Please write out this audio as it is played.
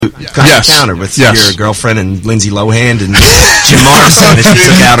Yes. encounter with Yes. your girlfriend and Lindsay Lohan and Jim Morrison that you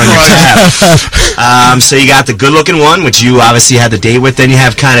took out on your tab. So you got the good-looking one, which you obviously had the date with. Then you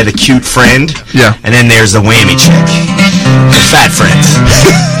have kind of the cute friend. Yeah. And then there's the whammy chick. The fat friend.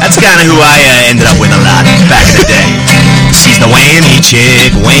 That's kind of who I ended up with a lot back in the day. She's the whammy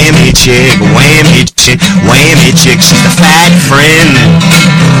chick, whammy chick, whammy chick, whammy chick. She's the fat friend.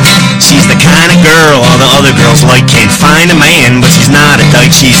 She's the kind of girl all the other girls like. Can't find a man, but she's not a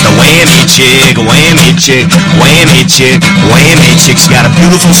dyke. She's the whammy chick, whammy chick, whammy chick, whammy chick. She got a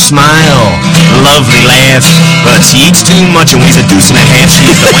beautiful smile, lovely laugh, but she eats too much and weighs a deuce and a half.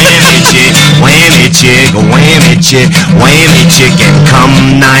 She's the whammy chick, whammy chick, whammy chick, whammy chick. And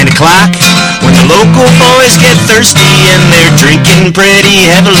come 9 o'clock, when the local boys get thirsty and they're drinking pretty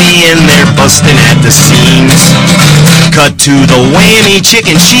heavily and they're busting at the seams, cut to the whammy chick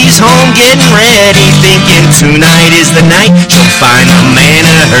and she's home getting ready, thinking tonight is the night she'll find the man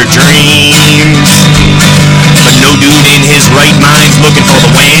of her dreams. But no dude in his right mind's looking for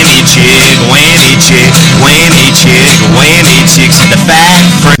the whammy chick, whammy chick, whammy chick, whammy chick. She's the fat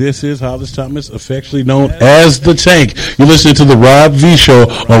friend. This is Hollis Thomas, affectionately known as The Tank. You're listening to The Rob V Show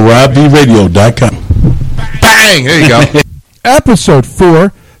on RobVRadio.com. Bang! There you go. Episode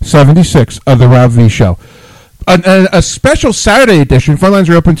 476 of The Rob V Show. A special Saturday edition. Phone lines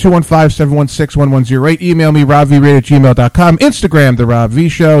are open, 215-716-1108. Email me, robvrate@gmail.com. Instagram, The Rob V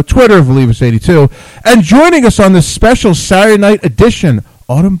Show. Twitter, Valivas82. And joining us on this special Saturday night edition,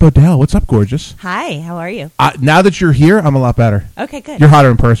 Autumn Bodell. What's up, gorgeous? Hi, how are you? Now that you're here, I'm a lot better. Okay, good. You're hotter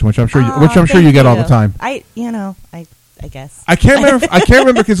in person, which I'm sure you get all the time. I guess. I can't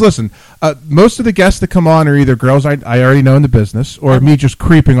remember because listen, most of the guests that come on are either girls I already know in the business or me just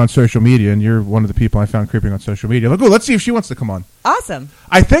creeping on social media, and you're one of the people I found creeping on social media. Like, let's see if she wants to come on. Awesome.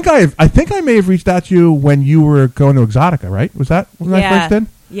 I think I may have reached out to you when you were going to Exotica, right? Was that when I first did?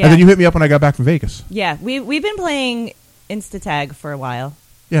 Yeah. And then you hit me up when I got back from Vegas. Yeah, we've been playing Insta-Tag for a while.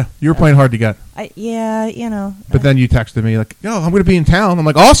 Yeah, you were playing hard to get. But then you texted me like, "Yo, I'm going to be in town." I'm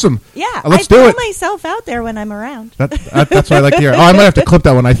like, "Awesome." Yeah, let's do it. I throw myself out there when I'm around. That's what I like to hear. Oh, I might have to clip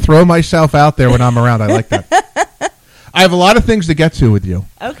that one. I throw myself out there when I'm around. I like that. I have a lot of things to get to with you.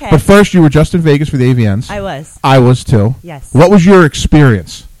 Okay. But first, you were just in Vegas for the AVNs. I was too. Yes. What was your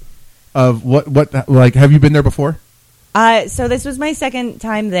experience of what like? Have you been there before? So this was my second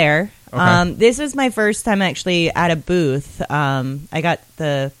time there. Okay. This was my first time actually at a booth. I got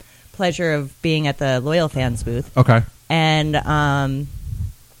the pleasure of being at the Loyal Fans booth. Okay. And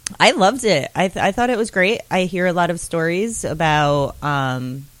I loved it. I thought it was great. I hear a lot of stories about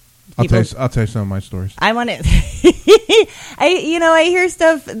I'll tell you some of my stories. I want to I hear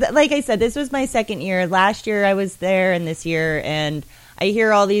stuff like I said, this was my second year. Last year I was there and this year, and I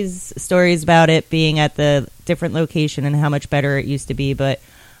hear all these stories about it being at the different location and how much better it used to be, but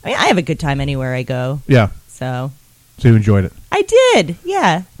I mean, I have a good time anywhere I go. Yeah. So you enjoyed it? I did,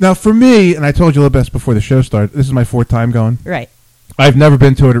 yeah. Now, for me, and I told you a little bit before the show started, this is my fourth time going. Right. I've never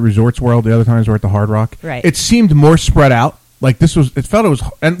been to it at Resorts World. The other times were at the Hard Rock. Right. It seemed more spread out. Like it was,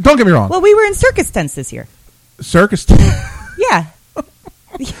 and don't get me wrong. Well, we were in circus tents this year. Circus Yeah.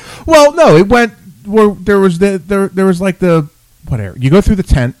 Well, no, it went where there was there was like the whatever. You go through the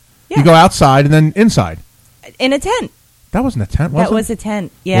tent, you go outside, and then inside. In a tent. That wasn't a tent, was it? That was a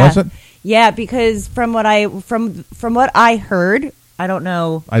tent. Yeah. Was it? Yeah, because from what I heard, I don't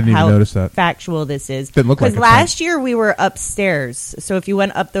know I didn't how even notice that. factual this is. Didn't look like a Because last year we were upstairs, so if you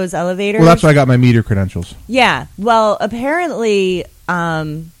went up those elevators. Well, that's why I got my media credentials. Yeah. Well, apparently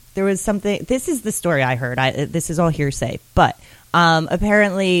there was something. This is the story I heard. This is all hearsay, but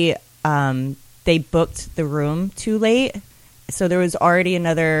apparently they booked the room too late, so there was already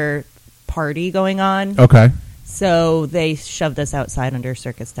another party going on. Okay. So they shoved us outside under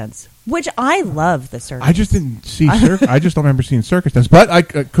circus tents, which I love the circus. I just didn't see I just don't remember seeing circus tents, but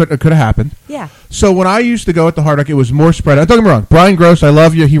it could have happened. Yeah. So when I used to go at the Hard Rock, it was more spread out. Don't get me wrong. Brian Gross, I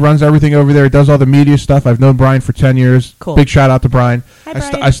love you. He runs everything over there. He does all the media stuff. I've known Brian for 10 years. Cool. Big shout out to Brian. Hi,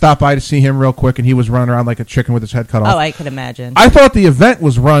 Brian. I stopped by to see him real quick, and he was running around like a chicken with his head cut off. Oh, I could imagine. I thought the event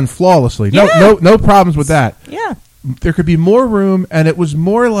was run flawlessly. Yeah. No problems with that. Yeah. There could be more room, and it was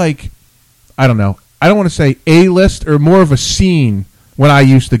more like, I don't know. I don't want to say A-list or more of a scene when I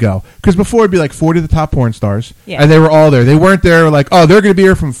used to go. Because before it'd be like 40 of the top porn stars, and they were all there. They weren't there like, oh, they're going to be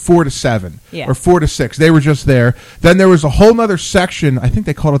here from 4 to 7 or 4 to 6. They were just there. Then there was a whole other section, I think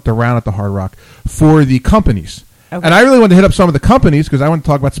they called it the round at the Hard Rock, for the companies. Okay. And I really wanted to hit up some of the companies because I want to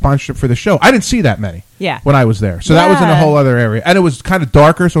talk about sponsorship for the show. I didn't see that many when I was there. So that was in a whole other area. And it was kind of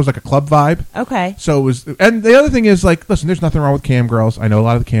darker, so it was like a club vibe. Okay. So it was, and the other thing is, like, listen, there's nothing wrong with cam girls. I know a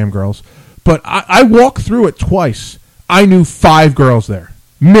lot of the cam girls. But I walked through it twice. I knew 5 girls there.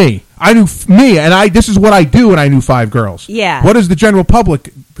 Me. I knew me, and this is what I do when I knew 5 girls. Yeah. What is the general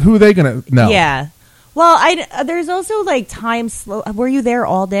public? Who are they going to know? Yeah. Well, there's also like time slow. Were you there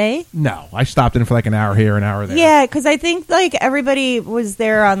all day? No, I stopped in for like an hour here, an hour there. Yeah, because I think like everybody was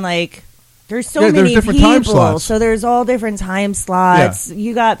there on like. There's so many different people, time slots. So there's all different time slots. Yeah.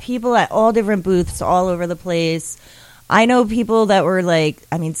 You got people at all different booths all over the place. I know people that were like,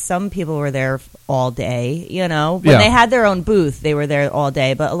 I mean, some people were there all day, you know. When they had their own booth, they were there all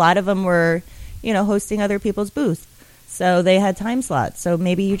day. But a lot of them were, you know, hosting other people's booths. So they had time slots. So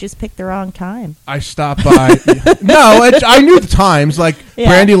maybe you just picked the wrong time. I stopped by. I knew the times. Like,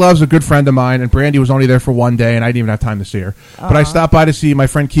 Brandy Love's a good friend of mine, and Brandy was only there for one day, and I didn't even have time to see her. But I stopped by to see my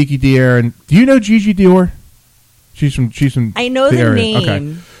friend Kiki Dior. And do you know Gigi Dior? She's from I know the area. name.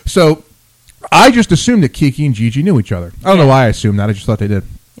 Okay. So I just assumed that Kiki and Gigi knew each other. I don't know why I assumed that. I just thought they did.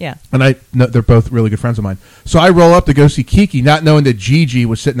 Yeah. And they're both really good friends of mine. So I roll up to go see Kiki, not knowing that Gigi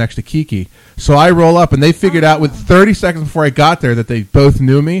was sitting next to Kiki. So I roll up, and they figured out with 30 seconds before I got there that they both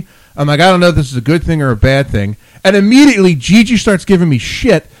knew me. I'm like, I don't know if this is a good thing or a bad thing. And immediately, Gigi starts giving me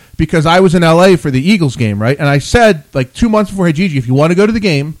shit because I was in L.A. for the Eagles game, right? And I said, like 2 months before, hey, Gigi, if you want to go to the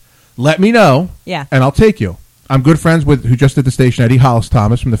game, let me know, and I'll take you. I'm good friends with who just did the station, Eddie Hollis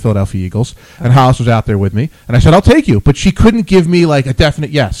Thomas from the Philadelphia Eagles, and Hollis was out there with me. And I said, I'll take you. But she couldn't give me like a definite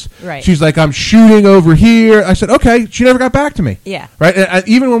yes. Right. She's like, I'm shooting over here. I said, okay. She never got back to me. Yeah. Right. And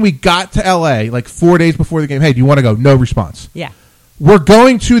even when we got to L.A., like 4 days before the game, hey, do you want to go? No response. Yeah. We're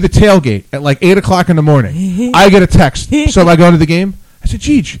going to the tailgate at like 8 o'clock in the morning. I get a text. So am I going to the game? I said,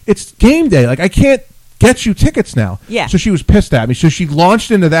 Gigi, it's game day. Like, I can't get you tickets now. Yeah. So she was pissed at me. So she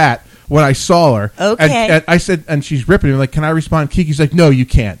launched into that when I saw her. Okay. And I said, and she's ripping me, like, can I respond? Kiki's like, no, you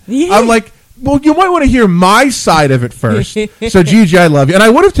can't. Yeah. I'm like, well, you might want to hear my side of it first. So, Gigi, I love you. And I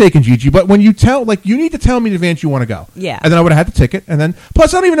would have taken Gigi, but when you you need to tell me in advance you want to go. Yeah. And then I would have had the ticket. And then,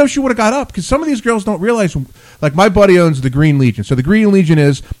 plus, I don't even know if she would have got up, because some of these girls don't realize, like, my buddy owns the Green Legion. So the Green Legion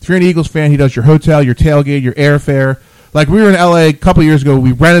is, if you're an Eagles fan, he does your hotel, your tailgate, your airfare. Like, we were in L.A. a couple of years ago.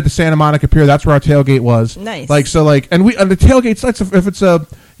 We rented the Santa Monica Pier. That's where our tailgate was. Nice. Like, so, like, and the tailgate, if it's a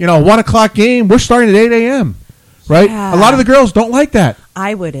 1 o'clock game, we're starting at 8 a.m., right? Yeah. A lot of the girls don't like that.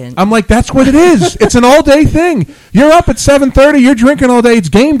 I wouldn't. I'm like, that's what it is. It's an all-day thing. You're up at 7:30. You're drinking all day. It's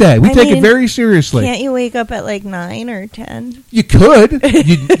game day. We take it very seriously. Can't you wake up at like 9 or 10? You could.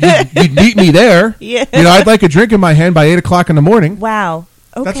 You'd meet me there. Yeah. I'd like a drink in my hand by 8 o'clock in the morning. Wow.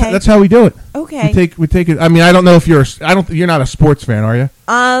 Okay. That's how we do it. Okay. We take it. I mean, I don't know if you're not a sports fan, are you?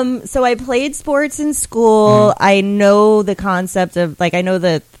 So I played sports in school. I know the concept of, like, I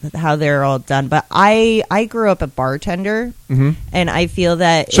know how they're all done, but I grew up a bartender, and I feel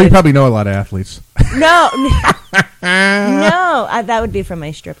that. So you probably know a lot of athletes. No, that would be from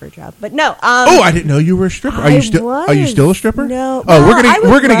my stripper job, but no. I didn't know you were a stripper. Are you still a stripper? No. Oh,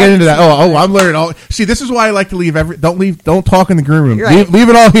 we're gonna get into that. Oh, I'm learning all. See, this is why I like to leave Don't talk in the green room. Right. Leave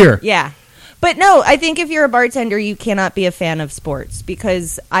it all here. Yeah. But no, I think if you're a bartender, you cannot be a fan of sports,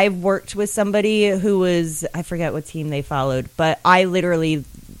 because I've worked with somebody who was, I forget what team they followed, but I literally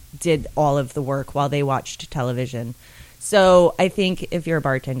did all of the work while they watched television. So I think if you're a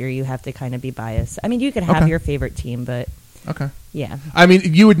bartender, you have to kind of be biased. I mean, you could have your favorite team, but okay. Yeah. I mean,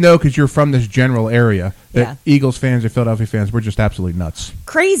 you would know because you're from this general area that Yeah. Eagles fans or Philadelphia fans, we're just absolutely nuts.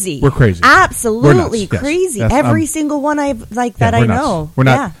 Crazy. We're crazy. Absolutely We're nuts, crazy. yes. Every single one I like that we're I nuts. know. We're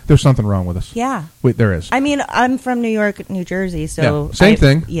not. Yeah. There's something wrong with us. Yeah. Wait, there is. I mean, I'm from New York, New Jersey, so Yeah, same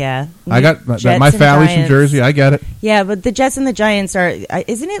thing. Yeah. I got Jets my and family's from Giants. Jersey. I get it. Yeah, but the Jets and the Giants are,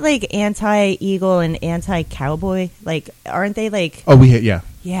 isn't it like anti-Eagle and anti-Cowboy? Like, aren't they like? Oh, we hate Yeah.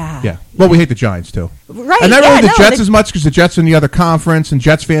 Well, we hate the Giants too. Right. And not really the Jets the- as much because the Jets are in the other conference, and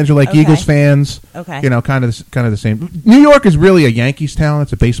Jets fans are like Okay. Eagles fans. Okay. Kind of the same. New York is really a Yankees town.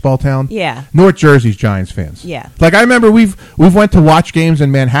 It's a baseball town. Yeah. North Jersey's Giants fans. Yeah. Like I remember we've went to watch games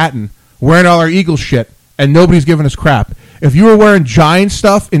in Manhattan wearing all our Eagles shit, and nobody's giving us crap. If you were wearing Giants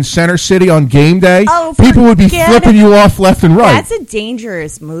stuff in Center City on game day, people would be flipping you off left and right. That's a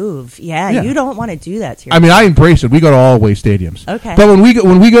dangerous move. Yeah. You don't want to do that to yourself. I mean, I embrace it. We go to all away stadiums. Okay. But when we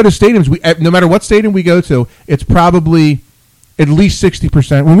go to stadiums, no matter what stadium we go to, it's probably at least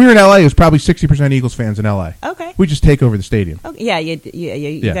 60%. When we were in LA, it was probably 60% Eagles fans in LA. Okay. We just take over the stadium. Okay. Yeah,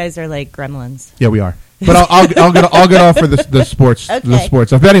 you guys are like gremlins. Yeah, we are. But I'll get off for the sports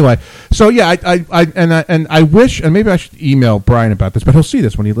stuff. But anyway, so yeah, I wish, and maybe I should email Brian about this, but he'll see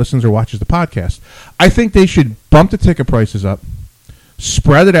this when he listens or watches the podcast. I think they should bump the ticket prices up,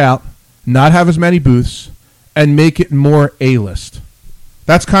 spread it out, not have as many booths, and make it more A-list.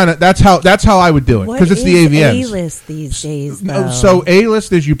 That's how I would do it, because it's the AVNs. A-list these days, though? So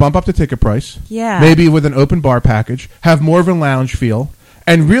A-list is you bump up the ticket price, Yeah. maybe with an open bar package, have more of a lounge feel,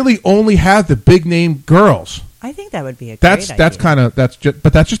 and really only have the big name girls. I think that would be a great that's idea. That's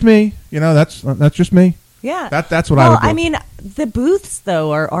just me. That's just me. Yeah. That's what I would do. I mean, the booths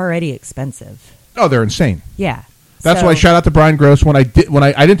though are already expensive. Oh, they're insane. Yeah. That's why shout out to Brian Gross when I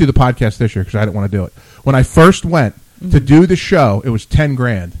didn't do the podcast this year because I didn't want to do it. When I first went to do the show, it was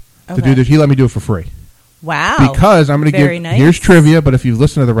 $10,000 to do this. He let me do it for free. Wow. Because I'm going to give nice. Here's trivia, but if you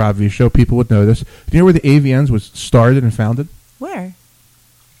listen to the Rob V show, people would know this. Do you know where the AVNs was started and founded? Where?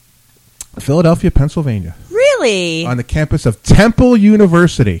 Philadelphia, Pennsylvania. Really? On the campus of Temple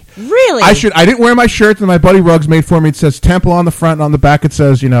University. Really? I didn't wear my shirt that my buddy Ruggs made for me. It says Temple on the front, and on the back it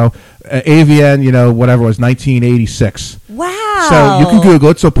says, AVN, whatever it was, 1986. Wow. So you can Google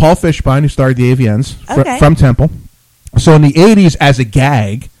it. So Paul Fishbein, who started the AVNs from Temple. So in the 80s, as a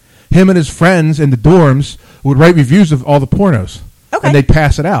gag, him and his friends in the dorms would write reviews of all the pornos. Okay. And they'd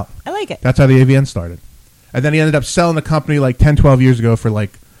pass it out. I like it. That's how the AVN started. And then he ended up selling the company like 10, 12 years ago for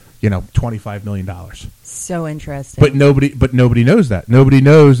 $25 million. So interesting. But nobody knows that. Nobody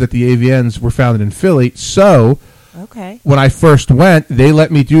knows that the AVNs were founded in Philly. So when I first went, they let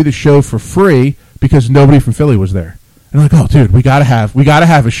me do the show for free because nobody from Philly was there. And I'm like, oh, dude, we gotta have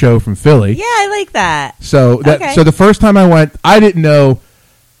a show from Philly. Yeah, I like that. So the first time I went, I didn't know.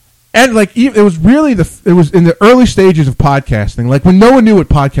 And it was really it was in the early stages of podcasting, like when no one knew what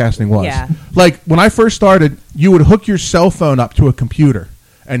podcasting was. Yeah. Like when I first started, you would hook your cell phone up to a computer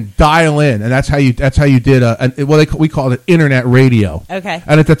and dial in, and that's how you did we called it internet radio. Okay.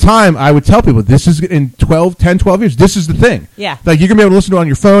 And at the time, I would tell people, this is in 12 years, this is the thing. Yeah. Like you're gonna be able to listen to it on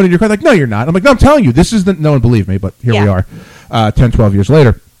your phone, and you're like, no, you're not. I'm like, no, I'm telling you, this is the. No one believed me, but here we are, 10, 12 years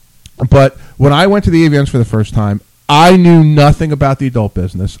later. But when I went to the AVNs for the first time, I knew nothing about the adult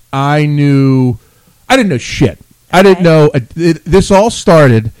business. I didn't know shit. Okay. I didn't know. This all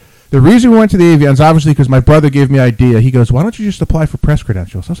started. The reason we went to the AVNs, obviously, because my brother gave me an idea. He goes, why don't you just apply for press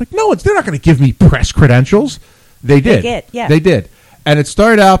credentials? I was like, no, they're not going to give me press credentials. They did. They did. And it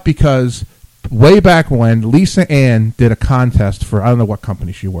started out because way back when Lisa Ann did a contest for, I don't know what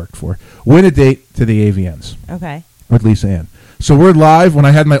company she worked for, win a date to the AVNs. Okay. With Lisa Ann. So we're live when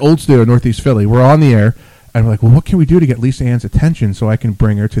I had my old studio in Northeast Philly. We're on the air. And we're like, well, what can we do to get Lisa Ann's attention so I can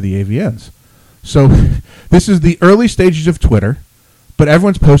bring her to the AVNs? So this is the early stages of Twitter, but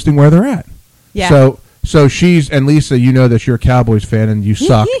everyone's posting where they're at. Yeah. So and Lisa, you know that you're a Cowboys fan and you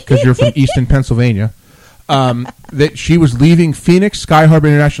suck because you're from Easton, Pennsylvania. That she was leaving Phoenix Sky Harbor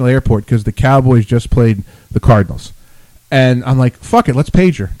International Airport because the Cowboys just played the Cardinals. And I'm like, fuck it, let's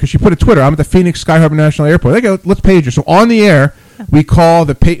page her. Because she put a Twitter, I'm at the Phoenix Sky Harbor International Airport. They go, let's page her. So on the air, we call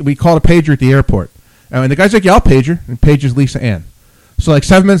a pager at the airport. And the guy's like, yeah, I'll page her. And pages Lisa Ann. So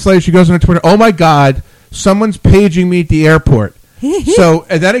 7 minutes later, she goes on Twitter, oh my God, someone's paging me at the airport. So,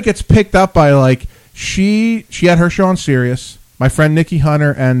 and then it gets picked up by she had her show on Sirius, my friend Nikki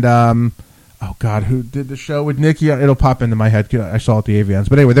Hunter, and, oh God, who did the show with Nikki? It'll pop into my head. I saw it at the AVNs.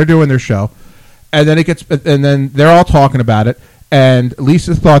 But anyway, they're doing their show. And then they're all talking about it. And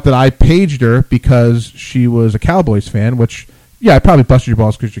Lisa thought that I paged her because she was a Cowboys fan, which... Yeah, I probably busted your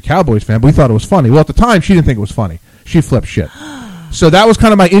balls because you're a Cowboys fan, but we thought it was funny. Well, at the time, she didn't think it was funny. She flipped shit. So that was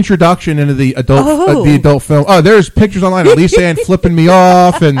kind of my introduction into the adult film. Oh, there's pictures online of Lisa Ann flipping me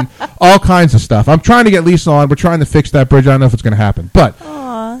off and all kinds of stuff. I'm trying to get Lisa on. We're trying to fix that bridge. I don't know if it's going to happen. But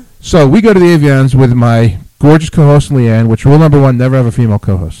so we go to the AVNs with my gorgeous co-host Leanne, which rule number one, never have a female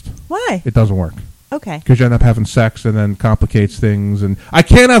co-host. Why? It doesn't work. Okay. Because you end up having sex and then complicates things. And I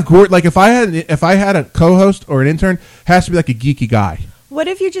can't have if I had a co-host or an intern, it has to be like a geeky guy. What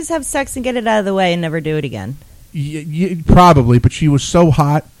if you just have sex and get it out of the way and never do it again? Probably, but she was so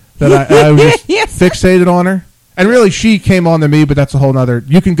hot that I was just fixated on her. And really, she came on to me, but that's a whole nother.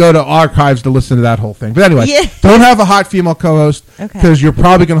 You can go to archives to listen to that whole thing. But anyway, don't have a hot female co-host because you're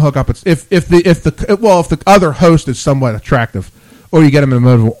probably going to hook up. If the other host is somewhat attractive. Or you get them in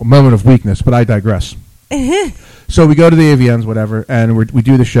a moment of weakness, but I digress. So we go to the AVNs, whatever, and we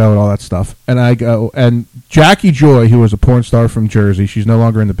do the show and all that stuff. And I go, and Jackie Joy, who was a porn star from Jersey, she's no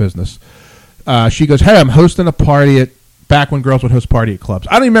longer in the business. She goes, hey, I'm hosting a party back when girls would host party at clubs.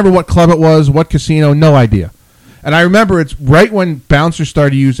 I don't even remember what club it was, what casino, no idea. And I remember it's right when bouncers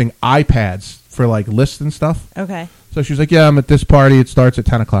started using iPads for lists and stuff. Okay. So she's like, yeah, I'm at this party. It starts at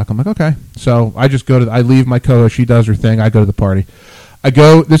 10 o'clock. I'm like, okay. So I just I leave my co-host. She does her thing. I go to the party.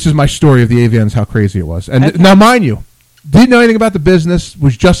 This is my story of the AVNs, how crazy it was. And now, mind you, didn't know anything about the business,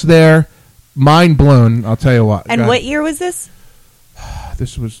 was just there, mind blown, I'll tell you what. And what year was this?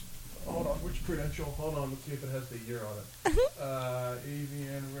 This was, hold on, which credential? Hold on, let's see if it has the year on it.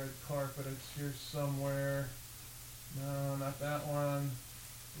 AVN red carpet, it's here somewhere. No, not that one.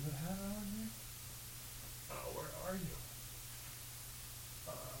 Does it have it on here? Oh, where are you?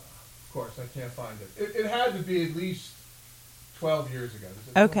 Of course, I can't find it. It had to be at least 12 years ago.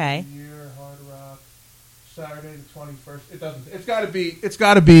 Okay. Year, Hard Rock, Saturday the 21st. It doesn't. It's got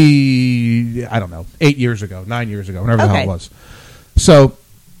to be. I don't know. 8 years ago, 9 years ago, whatever the hell it was. So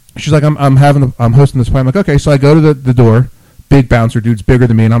she's like, I'm hosting this play. I'm like, okay. So I go to the door. Big bouncer dude's bigger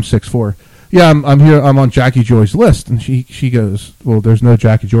than me, and I'm 6'4". Yeah, I'm here. I'm on Jackie Joy's list, and she goes, well, there's no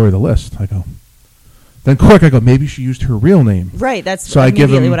Jackie Joy on the list. I go. Then quick, I go, maybe she used her real name. Right, that's so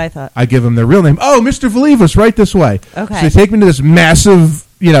immediately what I thought. I give him their real name. Oh, Mr. Valivas, right this way. Okay. So they take me to this massive,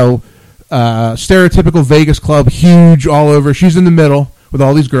 stereotypical Vegas club, huge all over. She's in the middle with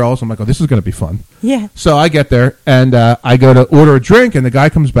all these girls. I'm like, oh, this is going to be fun. Yeah. So I get there, and I go to order a drink, and the guy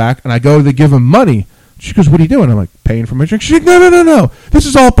comes back, and I go to give him money. She goes, what are you doing? I'm like, paying for my drink. She's like, no. This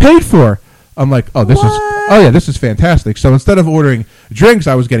is all paid for. I'm like, this is fantastic. So instead of ordering drinks,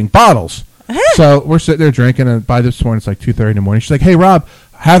 I was getting bottles. So we're sitting there drinking, and by this point, it's like 2:30 in the morning. She's like, hey, Rob,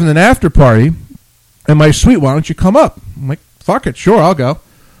 having an after party in my suite. Why don't you come up? I'm like, fuck it. Sure, I'll go.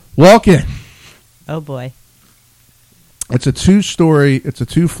 Walk in. Oh, boy. It's a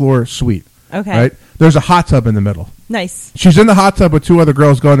 2-floor suite. Okay. Right? There's a hot tub in the middle. Nice. She's in the hot tub with 2 other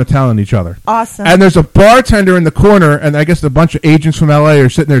girls going to town on each other. Awesome. And there's a bartender in the corner, and I guess a bunch of agents from L.A. are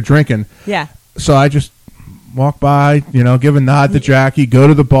sitting there drinking. Yeah. So I just walk by, give a nod to Jackie, go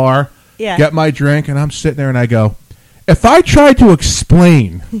to the bar. Yeah. Get my drink, and I'm sitting there, and I go, if I tried to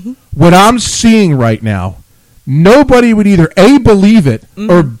explain what I'm seeing right now, nobody would either A, believe it,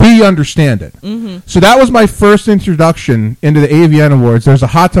 or B, understand it. Mm-hmm. So that was my first introduction into the AVN Awards. There's a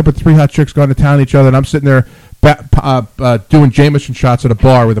hot tub with 3 hot chicks going to town each other, and I'm sitting there doing Jameson shots at a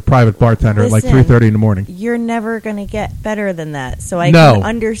bar with a private bartender at like 3:30 in the morning. You're never going to get better than that, so I can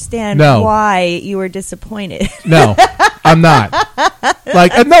understand why you were disappointed. No, I'm not.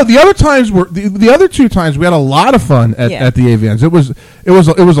 The other times were the other 2 times we had a lot of fun at the AVNs. It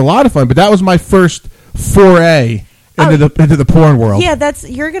was a lot of fun, but that was my first foray into the porn world. Yeah,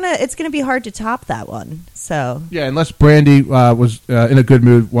 it's gonna be hard to top that one. So yeah, unless Brandy was in a good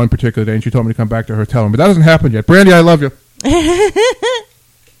mood one particular day and she told me to come back to her hotel room, but that hasn't happened yet. Brandy, I love you.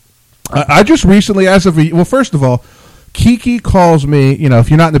 I just recently, first of all, Kiki calls me. If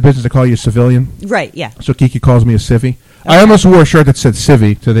you're not in the business, I call you a civilian. Right. Yeah. So Kiki calls me a civvy. Okay. I almost wore a shirt that said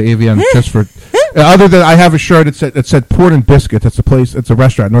civvy to the AVN just for. Other than I have a shirt that said Port and Biscuit. That's a place. It's a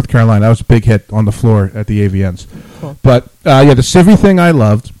restaurant in North Carolina. That was a big hit on the floor at the AVNs. Cool. But the civvy thing I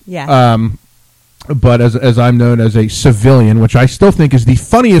loved. Yeah. But as I'm known as a civilian, which I still think is the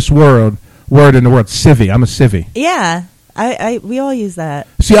funniest word in the world, civvy. I'm a civvy. Yeah. We all use that.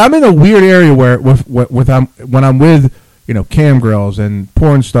 See, I'm in a weird area where when I'm with cam girls and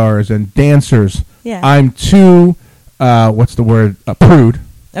porn stars and dancers. Yeah. I'm too what's the word, prude.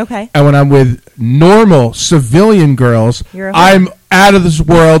 Okay. And when I'm with normal civilian girls, I'm out of this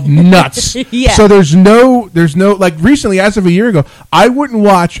world nuts. Yeah. So there's no like recently, as of a year ago, I wouldn't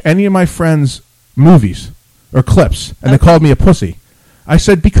watch any of my friends' movies or clips, and they called me a pussy. I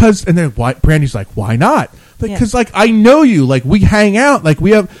said because, and then Brandy's like, why not? Because I know you, we hang out,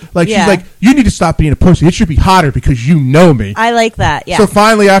 we have she's like, you need to stop being a pussy. It should be hotter because you know me. I like that. Yeah. So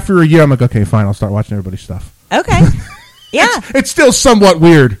finally, after a year, I'm like, okay, fine, I'll start watching everybody's stuff. Okay. Yeah. It's still somewhat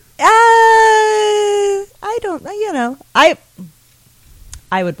weird. I don't,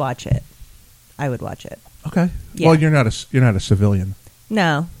 I would watch it. Okay. Yeah. Well, you're not a civilian.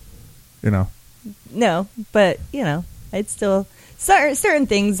 No. No, but it's still certain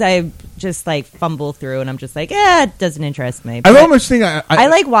things I just fumble through, and I'm just like, it doesn't interest me. I almost think I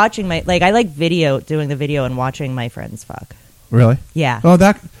like watching I like doing the video and watching my friends fuck. Really? Yeah. Oh,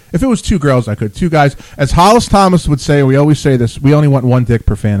 if it was 2 girls, I could. 2 guys, as Hollis Thomas would say, we always say this: we only want 1 dick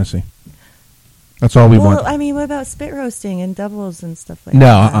per fantasy. That's all we want. Well, I mean, what about spit roasting and doubles and stuff like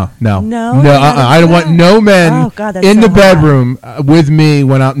that? No. I don't want no men in the bedroom with me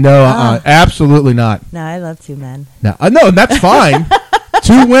when I. No, absolutely not. No, I love 2 men. No, that's fine.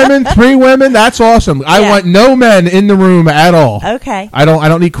 2 women, 3 women, that's awesome. I want no men in the room at all. Okay. I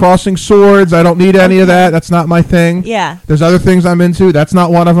don't need crossing swords. I don't need any of that. That's not my thing. Yeah. There's other things I'm into. That's not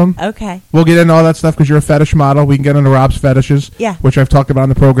one of them. Okay. We'll get into all that stuff because you're a fetish model. We can get into Rob's fetishes. Yeah. Which I've talked about on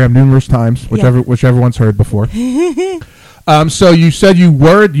the program numerous times, which everyone's heard before. So you said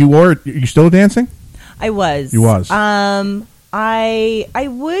you still dancing? I was. You was. I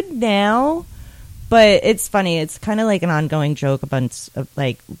would now. But it's funny. It's kind of like an ongoing joke about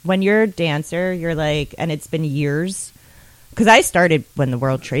when you're a dancer, you're and it's been years because I started when the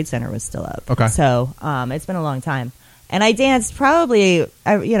World Trade Center was still up. Okay. So it's been a long time, and I danced probably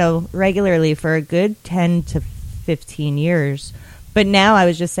regularly for a good 10 to 15 years. But now I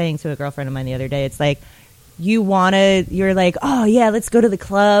was just saying to a girlfriend of mine the other day, it's you're like, oh yeah, let's go to the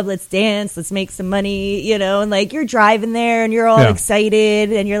club, let's dance, let's make some money, you know, and like you're driving there and you're all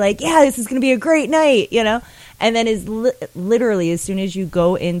excited and you're like, yeah, this is going to be a great night, you know. And then literally as soon as you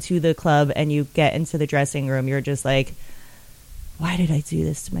go into the club and you get into the dressing room, you're just like, why did I do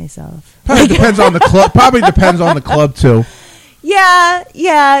this to myself? Probably depends on the club. Probably depends on the club too. Yeah.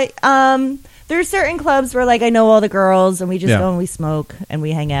 There's certain clubs where like I know all the girls and we just go and we smoke and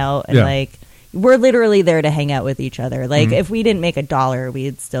we hang out and like we're literally there to hang out with each other. Like if we didn't make $1,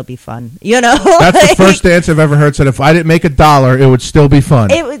 we'd still be fun. You know, that's like, the first dance I've ever heard said if I didn't make $1, it would still be fun.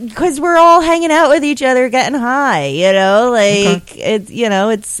 Because we're all hanging out with each other, getting high. You know, like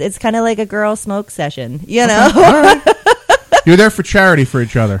it's kind of like a girl smoke session. You know, all right. You're there for charity for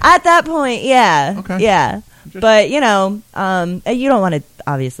each other. At that point, yeah, okay, yeah. But you know, you don't want to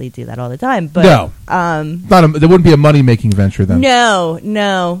obviously do that all the time. But no, there wouldn't be a money making venture then.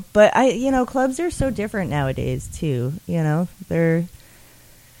 No. But clubs are so different nowadays too. You know, we're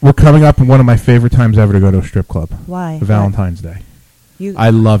coming up on one of my favorite times ever to go to a strip club. Why? Valentine's Day.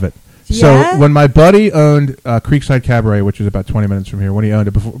 I love it. Yeah? So when my buddy owned Creekside Cabaret, which is about 20 minutes from here, when he owned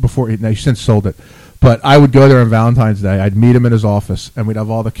it before he since sold it. But I would go there on Valentine's Day. I'd meet him in his office, and we'd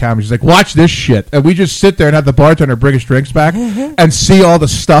have all the cameras. He's like, watch this shit. And we just sit there and have the bartender bring us drinks back and see all the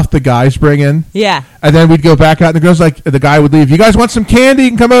stuff the guys bring in. Yeah. And then we'd go back out, and the girls, like, the guy would leave. You guys want some candy? You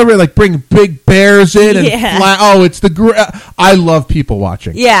can come over and, like, bring big bears in. And it's the I love people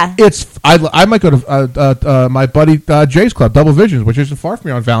watching. Yeah. I might go to my buddy Jay's club, Double Visions, which isn't far from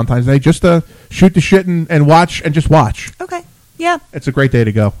me on Valentine's Day, just to shoot the shit and watch and just watch. Okay. Yeah. It's a great day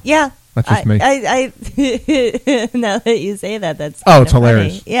to go. Yeah. That's just me. I now that you say that, that's it's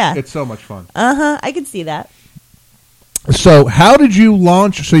hilarious. Funny. Yeah, it's so much fun. I can see that. So, how did you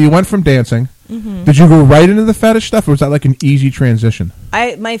launch? So, you went from dancing. Mm-hmm. Did you go right into the fetish stuff, or was that like an easy transition?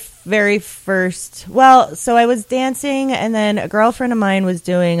 My very first. So I was dancing, and then a girlfriend of mine was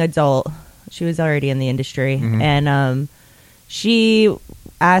doing adult. She was already in the industry, and she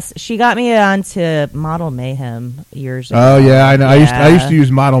got me onto Model Mayhem years ago. Oh yeah, I know. Yeah. I used to use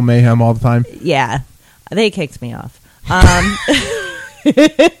Model Mayhem all the time. Yeah, they kicked me off.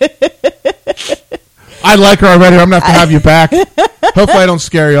 I like her already. I'm gonna have to have you back. Hopefully, I don't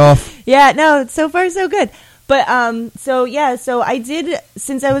scare you off. Yeah, no. So far, so good. But so I did,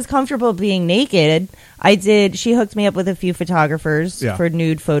 since I was comfortable being naked. She hooked me up with a few photographers for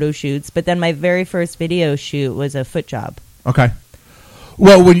nude photo shoots. But then my very first video shoot was a foot job. Okay.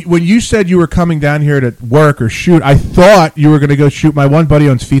 Well, when you said you were coming down here to work or shoot, I thought you were going to go shoot. My one buddy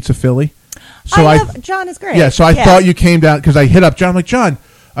owns Feats of Philly. So John is great. Yeah, so I thought you came down because I hit up John. I'm like, John,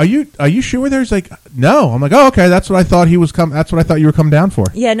 are you sure there? He's like, no. I'm like, oh, okay. That's what I thought he was That's what I thought you were coming down for.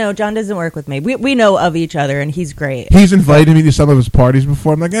 Yeah, no, John doesn't work with me. We know of each other, and he's great. He's invited me to some of his parties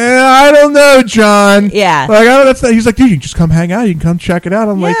before. I'm like, I don't know, John. Yeah. Like, that's not. He's like, dude, you can just come hang out. You can come check it out.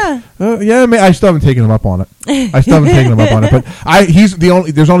 I'm like, yeah, man. I still haven't taken him up on it. But he's the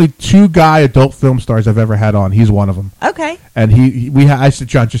only. There's only 2 guy adult film stars I've ever had on. He's one of them. Okay. And I said,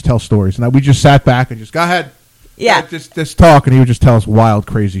 John, just tell stories, and we just sat back and just go ahead. Yeah, just talk, and he would just tell us wild,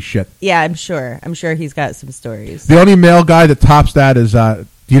 crazy shit. Yeah, I'm sure he's got some stories. The only male guy that tops that is, do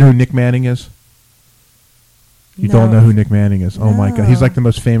you know who Nick Manning is? You don't know who Nick Manning is? No. Oh my God, he's like the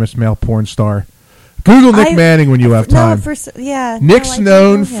most famous male porn star. Google Nick Manning when you have time. Nick's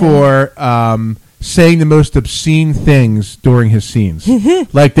known for saying the most obscene things during his scenes.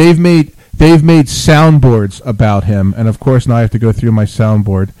 Like they've made soundboards about him, and of course now I have to go through my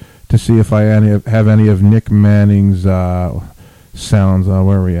soundboard to see if I have any of Nick Manning's sounds.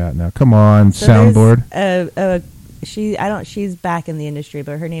 Where are we at now? Come on, so soundboard. She's back in the industry,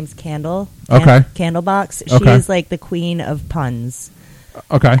 but her name's Candle. Okay. Candlebox. Okay. She's like the queen of puns.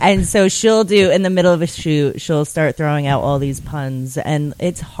 Okay. And so she'll do, in the middle of a shoot, she'll start throwing out all these puns, and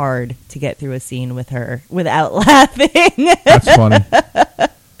it's hard to get through a scene with her without laughing. That's funny.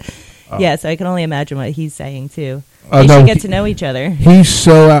 Yeah, so I can only imagine what he's saying, too. They should get to know each other. He's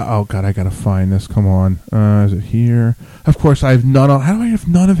so... oh, God, I got to find this. Come on. Is it here? Of course, I have none on... How do I have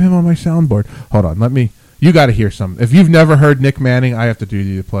none of him on my soundboard? Hold on. Let me... You got to hear something. If you've never heard Nick Manning, I have to do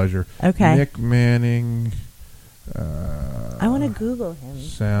you the pleasure. Okay. Nick Manning... I want to Google him.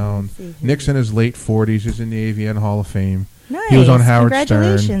 Sound. Nick's in his late 40s. He's in the AVN Hall of Fame. Nice. He was on Howard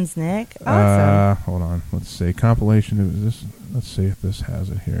Congratulations, Stern. Nick. Awesome. Hold on. Let's see. Compilation of this. Let's see if this has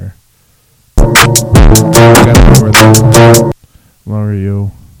it here. Lower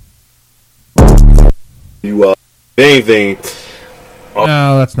you. You anything?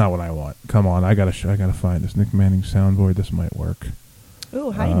 No, that's not what I want. Come on, I gotta find this Nick Manning soundboard. This might work. Ooh,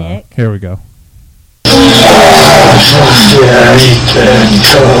 hi Nick. Here we go. Yeah, I eat that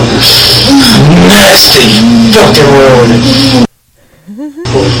covers. Nasty fucking road.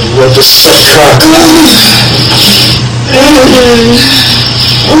 What the fuck?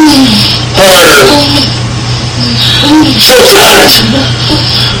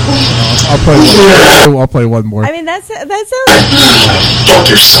 I'll play one more. I mean, that sounds. Fuck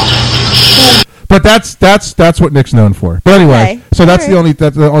yourself. But that's what Nick's known for. But anyway, Okay. so that's All right.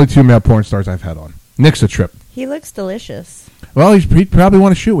 the only two male porn stars I've had on. Nick's a trip. He looks delicious. Well, he'd probably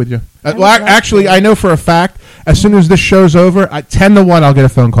want to shoot with you. would Well, love actually, to. I know for a fact, as soon as this show's over, 10-1, I'll get a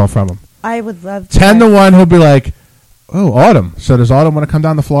phone call from him. I would love to. 10-1, he'll be like, "Oh, Autumn. So does Autumn want to come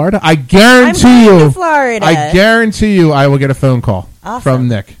down to Florida?" I guarantee I'm coming you. to Florida. I guarantee you, I will get a phone call Awesome. from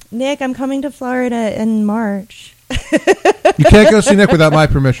Nick. Nick, I'm coming to Florida in March. You can't go see Nick without my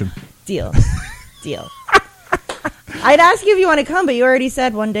permission. Deal. I'd ask you if you want to come, but you already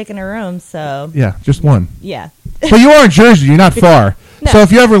said one dick in a room, so Yeah, just one. yeah. But you are in Jersey. You're not far. No. So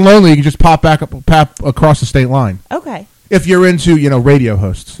if you're ever lonely, you can just pop across the state line. Okay. If you're into, radio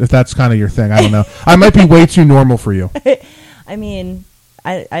hosts, if that's kind of your thing, I don't know. I might be way too normal for you. I mean,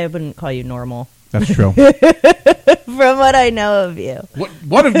 I wouldn't call you normal That's true. from what I know of you.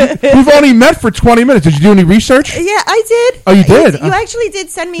 What have you? We've only met for 20 minutes. Did you do any research? Yeah, I did. Oh, you did? You actually did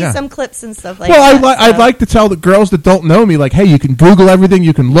send me Yeah. some clips and stuff like Well, that. I'd like to tell the girls that don't know me, like, hey, you can Google everything,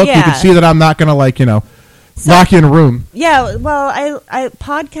 you can look, you Yeah. can see that I'm not going to, lock you in a room. Yeah, well, I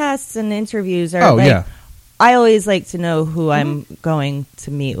podcasts and interviews are Oh, like, yeah. I always like to know who I'm going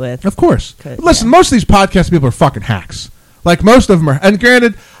to meet with. Of course. Good, Listen, yeah. most of these podcast people are fucking hacks. Like, most of them are. And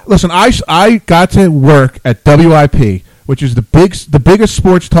granted, listen, I got to work at WIP, which is the biggest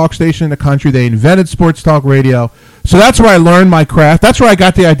sports talk station in the country. They invented sports talk radio. So that's where I learned my craft. That's where I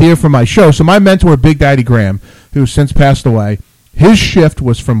got the idea for my show. So my mentor, Big Daddy Graham, who's since passed away, his shift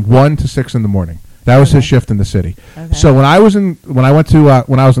was from 1 to 6 in the morning. That was his shift in the city. Okay. So when I was in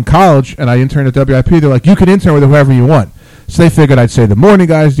college and I interned at WIP, they're like, you can intern with whoever you want. So they figured I'd say the morning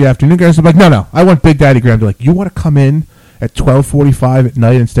guys, the afternoon guys. I'm like, no, I want Big Daddy Graham. They're like, you want to come in at 12:45 at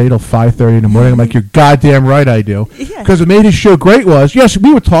night and stay till 5:30 in the morning? I'm like, you're goddamn right I do. Yeah. Because what made his show great was, yes,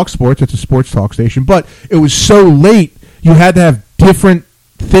 we would talk sports. It's a sports talk station, but it was so late. You had to have different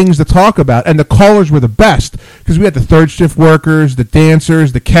things to talk about, and the callers were the best because we had the third shift workers, the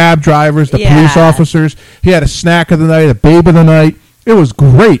dancers, the cab drivers, the police officers. He had a snack of the night, a babe of the night. It was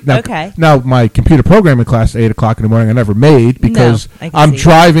great. Now my computer programming class at 8 o'clock in the morning I never made because I'm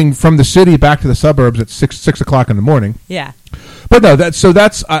driving from the city back to the suburbs at 6 o'clock in the morning. Yeah. But no,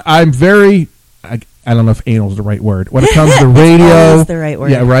 I'm very, I don't know if anal is the right word when it comes to radio. It's the right word.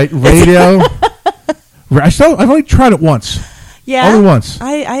 Yeah, right. Radio. I've only tried it once. Yeah. Only once.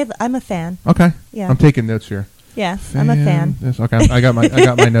 I'm a fan. Okay. Yeah. I'm taking notes here. Yeah, I'm a fan. Yes, okay. I got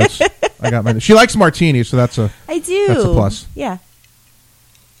my notes. She likes martinis, so that's a I do. That's a plus. Yeah.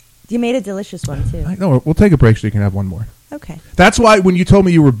 You made a delicious one too. No, we'll take a break so you can have one more. Okay. That's why when you told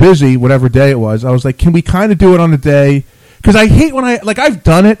me you were busy, whatever day it was, I was like, can we kind of do it on a day? Because I hate when I've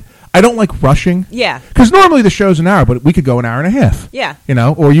done it. I don't like rushing. Yeah. Because normally the show's an hour, but we could go an hour and a half. Yeah.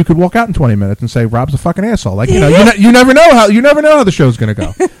 Or you could walk out in 20 minutes and say Rob's a fucking asshole. Like, you never know how the show's going to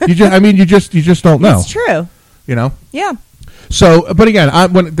go. You just don't know. It's true. Yeah. So, but again,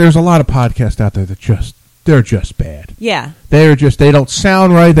 there's a lot of podcasts out there that they're just bad. Yeah. They don't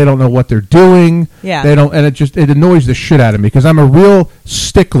sound right. They don't know what they're doing. Yeah. And it annoys the shit out of me because I'm a real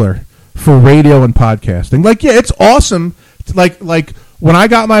stickler for radio and podcasting. Like, yeah, it's awesome. Like when I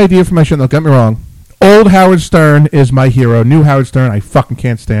got my idea for my show, don't get me wrong, old Howard Stern is my hero. New Howard Stern, I fucking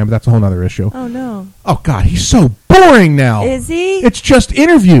can't stand, but that's a whole other issue. Oh, no. Oh, God, he's so boring now. Is he? It's just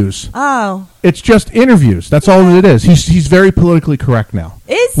interviews. Oh. It's just interviews. That's all it is. He's very politically correct now.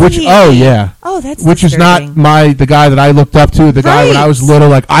 Is he? Oh, yeah. Oh, that's Which disturbing. is not the guy that I looked up to, the guy when I was little,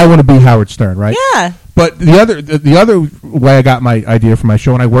 like, I want to be Howard Stern, right? Yeah. But the other way I got my idea for my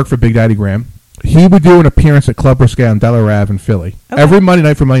show, and I worked for Big Daddy Graham, he would do an appearance at Club Risque on Delaware Ave in Philly every Monday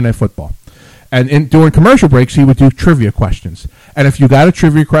night for Monday Night Football. And during commercial breaks, he would do trivia questions. And if you got a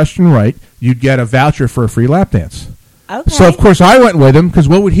trivia question right, you'd get a voucher for a free lap dance. Okay. So, of course, I went with him because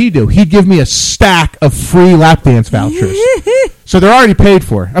what would he do? He'd give me a stack of free lap dance vouchers. So they're already paid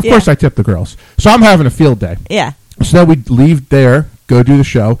for. Of course, I tip the girls. So I'm having a field day. Yeah. So then we'd leave there, go do the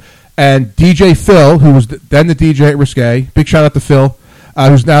show. And DJ Phil, who was then the DJ at Risque, big shout out to Phil,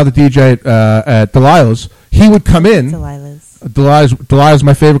 who's now the DJ at Delilah's, he would come in. Delilah's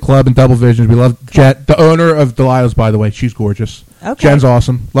my favorite club in Double Visions. We love Jen, the owner of Delilah's, by the way. She's gorgeous. Okay. Jen's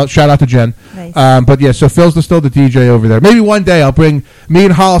awesome. Shout out to Jen. Nice. But yeah, so Phil's still the DJ over there. Maybe one day me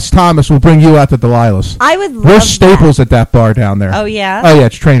and Hollis Thomas will bring you out to Delilah's. I would love We're staples at that bar down there. Oh, yeah? Oh, yeah,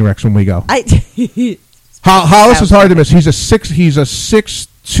 it's train wrecks when we go. Hollis is hard to miss. He's a 6'2",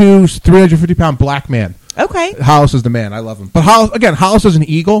 350-pound black man. Okay. Hollis is the man. I love him. But Hollis is an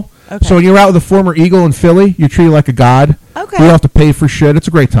Eagle. Okay. So when you're out with a former Eagle in Philly, you're treated like a god. Okay. You don't have to pay for shit. It's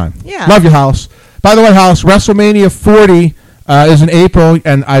a great time. Yeah. Love you, Hollis. By the way, Hollis, WrestleMania 40 is in April,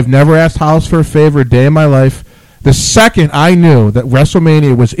 and I've never asked Hollis for a favor a day in my life. The second I knew that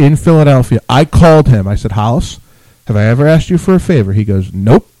WrestleMania was in Philadelphia, I called him. I said, Hollis, have I ever asked you for a favor? He goes,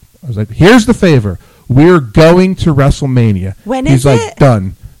 nope. I was like, here's the favor. We're going to WrestleMania. When He's is like, it?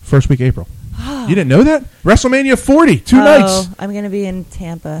 Done. First week April. You didn't know that? WrestleMania 40, 2 nights. I'm going to be in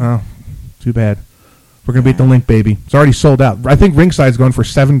Tampa. Oh, too bad. We're going to be at the Link, baby. It's already sold out. I think Ringside's going for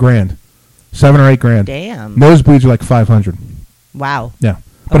 $7,000. $7 or $8,000. Damn. Nosebleeds are like $500. Wow. Yeah.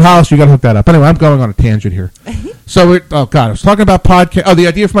 But Hollis, you got to hook that up. Anyway, I'm going on a tangent here. So, I was talking about podcast. Oh, the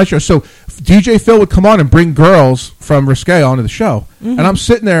idea for my show. So, DJ Phil would come on and bring girls from Risque onto the show. Mm-hmm. And I'm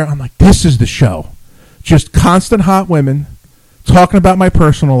sitting there. I'm like, this is the show. Just constant hot women talking about my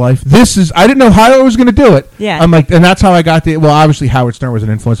personal life. I didn't know how I was going to do it. Yeah. I'm like, and that's how I got well, obviously Howard Stern was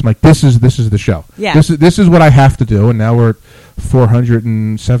an influence. I'm like, this is the show. Yeah. This is what I have to do. And now we're at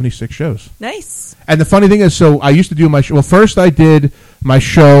 476 shows. Nice. And the funny thing is, so I used to do my show. Well, first I did my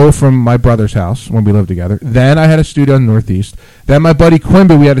show from my brother's house when we lived together. Then I had a studio in the Northeast. Then my buddy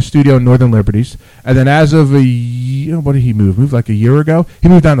Quimby, we had a studio in Northern Liberties. And then as of what did he move? Moved like a year ago. He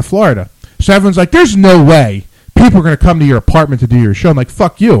moved down to Florida. So everyone's like, there's no way people are going to come to your apartment to do your show. I'm like,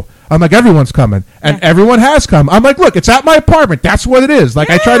 fuck you. I'm like, everyone's coming. And everyone has come. I'm like, look, it's at my apartment. That's what it is. Like,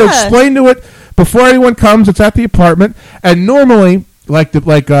 I try to explain to it before anyone comes. It's at the apartment. And normally, where is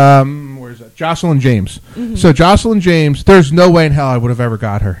that? Jocelyn James. Mm-hmm. So Jocelyn James, there's no way in hell I would have ever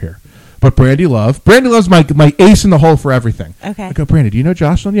got her here. But Brandy Love's my ace in the hole for everything. Okay. I go, Brandy, do you know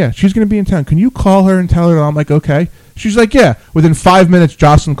Jocelyn? Yeah, she's going to be in town. Can you call her and tell her that? I'm like, okay. She's like, yeah. Within 5 minutes,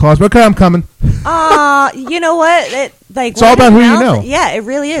 Jocelyn calls me. Okay, I'm coming. You know what? It's all about who you know. Yeah, it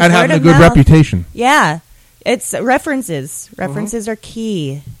really is. And having a good reputation. Yeah. It's references. References are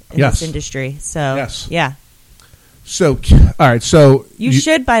key in this industry. So, yeah. So, all right. So you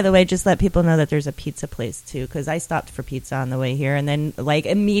should, by the way, just let people know that there's a pizza place too, because I stopped for pizza on the way here, and then like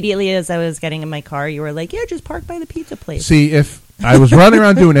immediately as I was getting in my car, you were like, "Yeah, just park by the pizza place." See, if I was running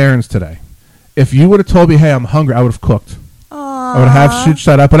around doing errands today, if you would have told me, "Hey, I'm hungry," I would have cooked. I would have shit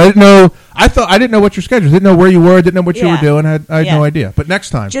set up, but I didn't know. I didn't know what your schedule was. Didn't know where you were. Didn't know what you were doing. I had no idea. But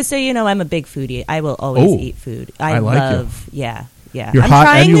next time, just so you know, I'm a big foodie. I will always eat food. I like love. You. Yeah. You're I'm hot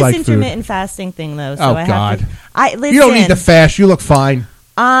trying and you this like intermittent fasting thing though. So I God! Have to, listen, you don't need to fast. You look fine.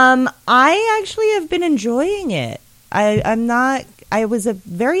 I actually have been enjoying it. I'm not. I was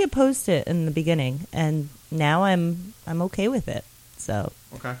very opposed to it in the beginning, and now I'm okay with it. So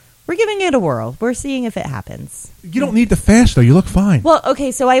we're giving it a whirl. We're seeing if it happens. You don't need to fast though. You look fine. Well,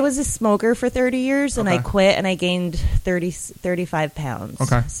 okay. So I was a smoker for 30 years, and I quit, and I gained 35 pounds.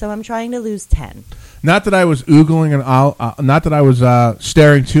 Okay. So I'm trying to lose 10. Not that I was oogling and not that I was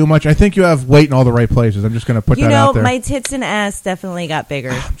staring too much. I think you have weight in all the right places. I'm just going to put that out there. My tits and ass definitely got bigger.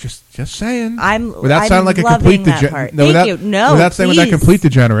 I'm just saying. Without sounding like a complete degenerate. No, Thank you. No, without saying that complete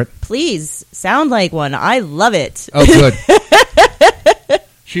degenerate. Please sound like one. I love it. Oh, good.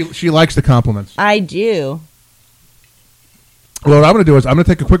 She likes the compliments. I do. Well, what I'm going to do is I'm going to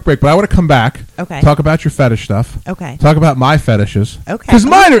take a quick break, but I want to come back. Okay. Talk about your fetish stuff. Okay. Talk about my fetishes. Okay. Because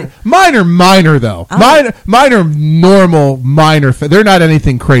mine are minor though. Oh. Mine are normal minor. They're not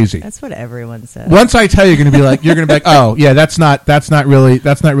anything crazy. That's what everyone says. Once I tell you, you're going to be like, oh yeah, that's not really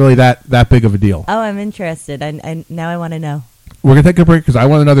that big of a deal. Oh, I'm interested. I now I want to know. We're going to take a break because I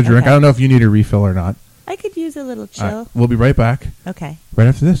want another drink. I don't know if you need a refill or not. I could use a little chill. Right, we'll be right back. Okay. Right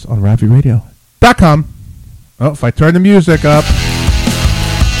after this on RabvyRadio.com. Oh, if I turn the music up.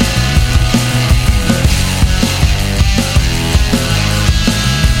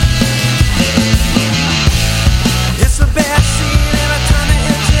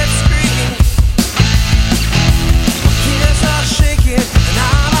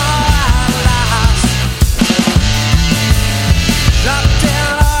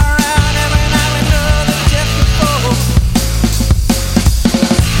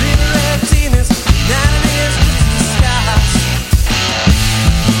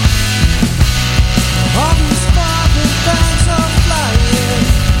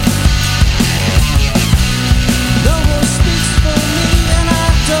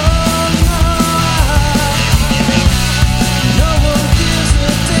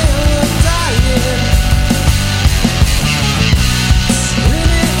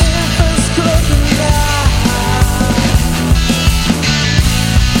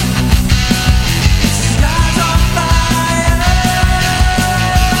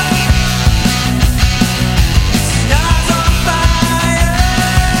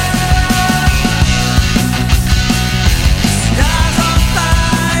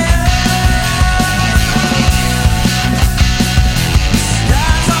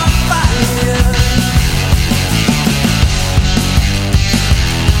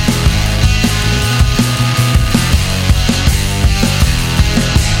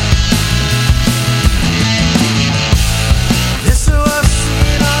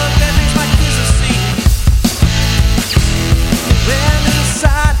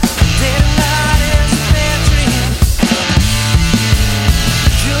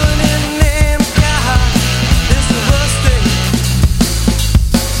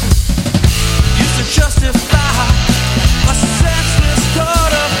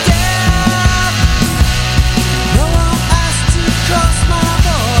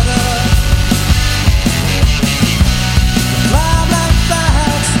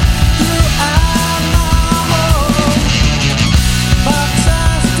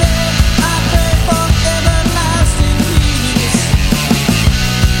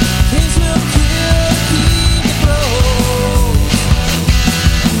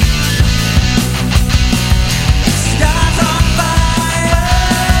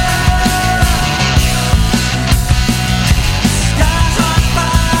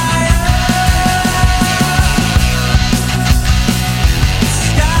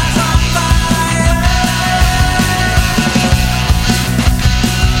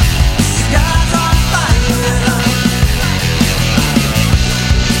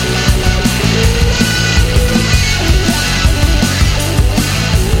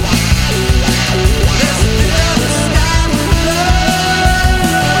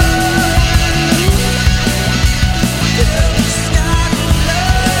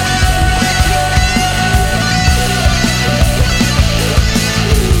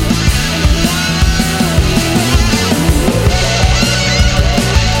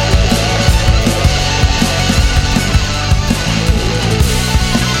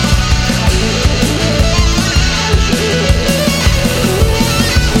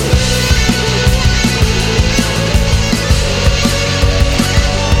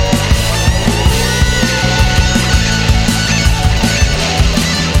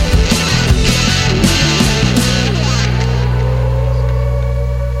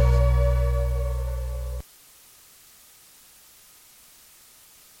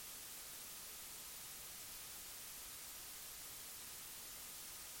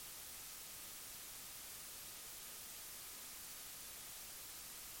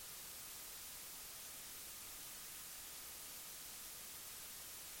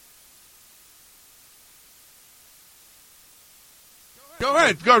 Go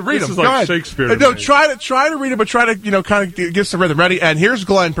ahead, read This them. is Go like ahead. Shakespeare to No, me. try to read it, but try to kind of get some rhythm. Ready? And here's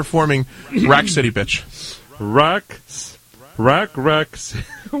Glenn performing "Rack City Bitch." Rack,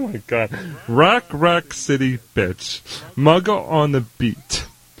 oh my God. Rack City Bitch. Mugga on the beat.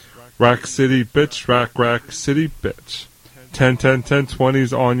 Rack City Bitch, Rack City Bitch. 10,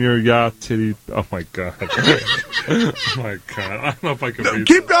 20s on your yacht titty. Oh my God. Oh my God. I don't know if I can read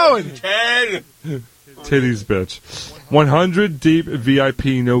Keep that. going. 10. Titties, bitch. 100 deep VIP,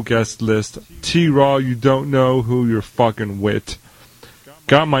 no guest list. T-Raw, you don't know who you're fucking with.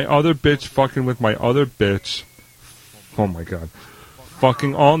 Got my other bitch fucking with my other bitch. Oh my God.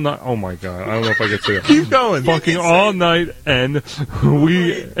 Fucking all night. Oh my God. I don't know if I can say it. Keep going. Fucking all night and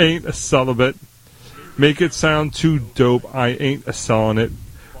we ain't a celibate. Make it sound too dope. I ain't a selling it.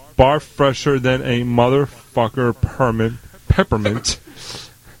 Bar fresher than a motherfucker peppermint.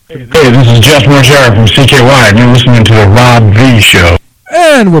 Hey, this is Jeff Margera from CKY, and you're listening to the Rob V Show.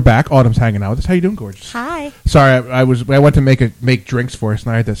 And we're back. Autumn's hanging out with us. How you doing, gorgeous? Hi. Sorry, I went to make drinks for us,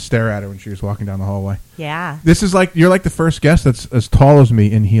 and I had to stare at her when she was walking down the hallway. Yeah. This is like, you're like the first guest that's as tall as me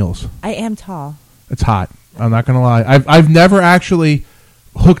in heels. I am tall. It's hot. I'm not gonna lie. I've never actually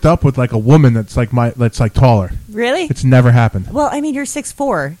hooked up with like a woman that's like taller. Really? It's never happened. Well, I mean, you're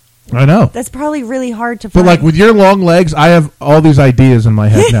 6'4". I know. That's probably really hard to But find. like with your long legs, I have all these ideas in my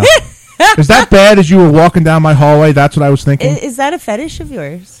head now. Is that bad? As you were walking down my hallway, that's what I was thinking. Is that a fetish of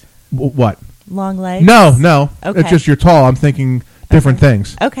yours? What? Long legs? No. Okay. It's just you're tall. I'm thinking different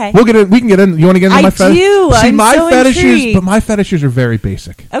things. Okay. We'll get in. We can get in. You want to get into I my fetish? do. See, I'm my so fetishes, intrigued. but my fetishes are very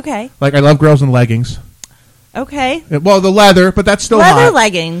basic. Okay. Like I love girls in leggings. Okay. Well, the leather, but that's still Leather hot.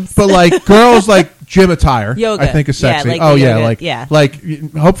 leggings. But like girls like gym attire, Yoga. I think is Yeah, sexy. like oh the yeah, yoga. like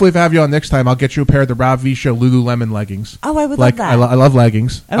hopefully if I have you on next time, I'll get you a pair of the Rob V Show Lululemon leggings. Oh, I would like, love that. I love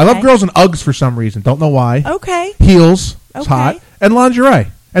leggings. I Okay. love girls in Uggs for some reason. Don't know why. Okay. Heels, it's Okay. hot, and lingerie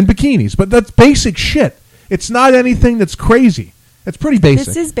and bikinis. But that's basic shit. It's not anything that's crazy. It's pretty basic.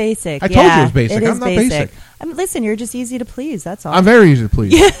 This is basic. I told you yeah, it was basic. It I'm is not basic. I mean, listen, you're just easy to please. That's all. I'm very easy to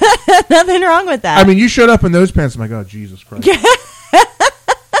please. Nothing wrong with that. I mean, you showed up in those pants. I'm like, oh, Jesus Christ.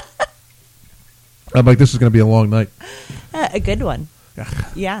 I'm like, this is going to be a long night. A good one.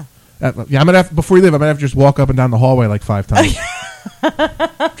 Yeah. I'm gonna have, before you leave, I'm gonna have to just walk up and down the hallway like 5 times.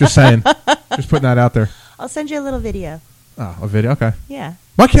 Just saying. Just putting that out there. I'll send you a little video. Oh, a video? Okay. Yeah.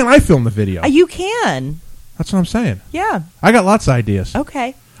 Why can't I film the video? You can. That's what I'm saying. Yeah. I got lots of ideas.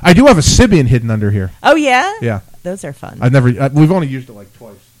 Okay. I do have a Sibian hidden under here. Oh, yeah? Yeah. Those are fun. We've only used it like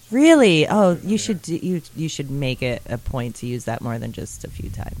twice. Really? Oh, you should you should make it a point to use that more than just a few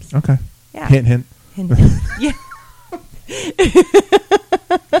times. Okay. Yeah. Hint, hint. Hint, hint. Yeah.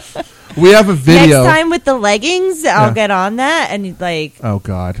 We have a video. Next time with the leggings, Yeah. I'll get on that and like. Oh,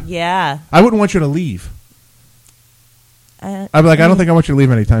 God. Yeah. I wouldn't want you to leave. I'd be like, I don't think I want you to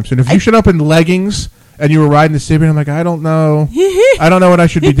leave anytime soon. If you showed up in leggings and you were riding the Sibian, I'm like, I don't know. I don't know what I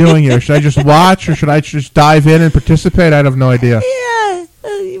should be doing here. Should I just watch or should I just dive in and participate? I have no idea. Yeah.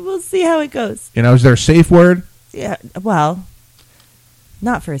 We'll see how it goes. You know, is there a safe word? Yeah. Well,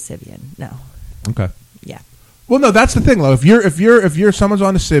 not for a Sibian. No. Okay. Yeah. Well, no, that's the thing, though. If you're someone's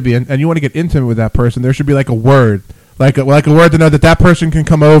on a Sibian and you want to get intimate with that person, there should be like a word, like a word to know that person can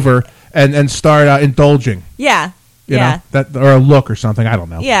come over and start indulging. Yeah. You know, that or a look or something. I don't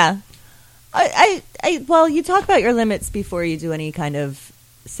know. Yeah. Well, you talk about your limits before you do any kind of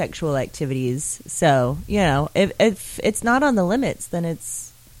sexual activities. So, you know, if it's not on the limits, then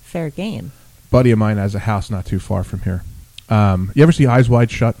it's fair game. Buddy of mine has a house not too far from here. You ever see Eyes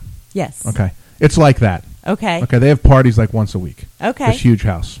Wide Shut? Yes. Okay. It's like that. Okay. Okay. They have parties like once a week. Okay. This huge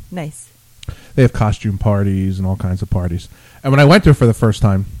house. Nice. They have costume parties and all kinds of parties. And when I went there for the first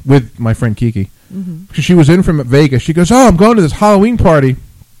time with my friend Kiki, because she was in from Vegas, she goes, "Oh, I'm going to this Halloween party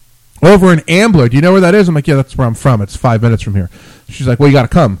over in Ambler. Do you know where that is?" I'm like, "Yeah, that's where I'm from. It's 5 minutes from here." She's like, "Well, you got to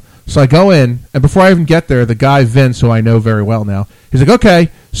come." So I go in, and before I even get there, the guy Vince, who I know very well now, he's like,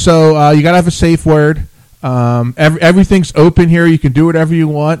 "Okay, so you got to have a safe word. Everything's open here. You can do whatever you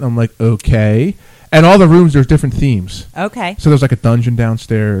want." And I'm like, "Okay." And all the rooms, there's different themes. Okay. So there's like a dungeon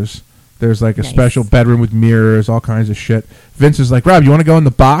downstairs. There's like a Nice. special bedroom with mirrors, all kinds of shit. Vince is like, "Rob, you want to go in the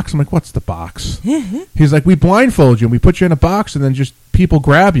box?" I'm like, "What's the box?" He's like, "We blindfold you and we put you in a box and then just people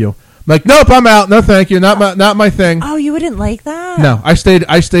grab you." I'm like, "Nope, I'm out. No, thank you. Not my thing." Oh, you wouldn't like that? No, I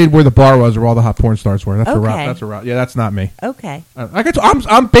stayed where the bar was, where all the hot porn stars were. That's a route. Okay. That's a route. Yeah, that's not me. Okay.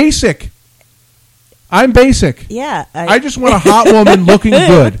 I'm basic. I'm basic. Yeah. I just want a hot woman looking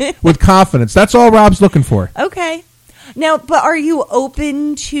good with confidence. That's all Rob's looking for. Okay. Now, but are you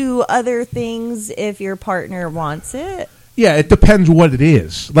open to other things if your partner wants it? Yeah, it depends what it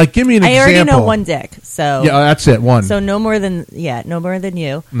is. Like, give me an example. I already know one dick, so yeah, that's it. One. So no more than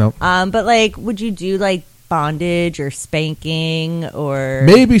you. Nope. But like, would you do like bondage or spanking or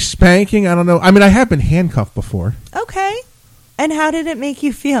maybe spanking? I don't know. I mean, I have been handcuffed before. Okay. And how did it make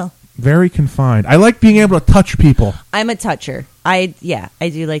you feel? Very confined. I like being able to touch people. I'm a toucher. I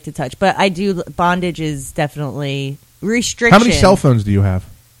do like to touch, but I do bondage is definitely restriction. How many cell phones do you have?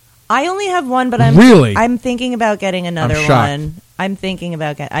 I only have one, but I'm thinking about getting another one. I'm thinking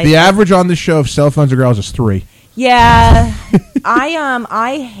about getting the average on this show of cell phones or girls is 3. Yeah.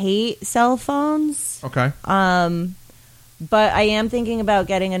 I hate cell phones. Okay. But I am thinking about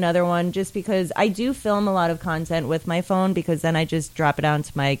getting another one just because I do film a lot of content with my phone because then I just drop it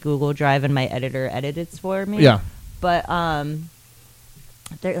onto my Google Drive and my editor edits for me. Yeah. But I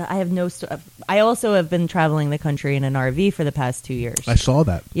have no. I also have been traveling the country in an RV for the past 2 years. I saw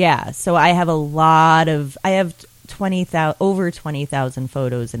that. Yeah, so I have over 20,000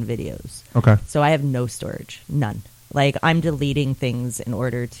 photos and videos. Okay. So I have no storage, none. Like I'm deleting things in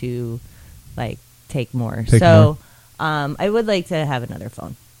order to, like, take more. I would like to have another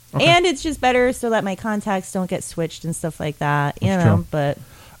phone, and it's just better so that my contacts don't get switched and stuff like that. That's true. But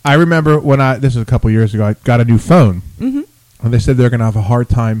I remember when this is a couple years ago, I got a new phone. Mm-hmm. And they said they're going to have a hard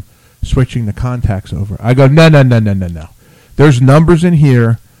time switching the contacts over. I go, no. There's numbers in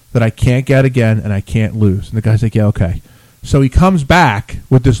here that I can't get again and I can't lose. And the guy's like, yeah, okay. So he comes back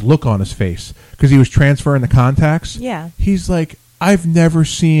with this look on his face because he was transferring the contacts. Yeah. He's like, I've never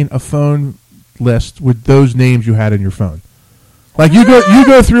seen a phone list with those names you had in your phone. Like you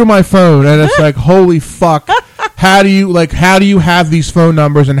go through my phone and it's like, holy fuck. How do you have these phone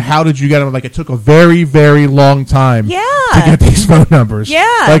numbers and how did you get them? Like it took a very, very long time to get these phone numbers.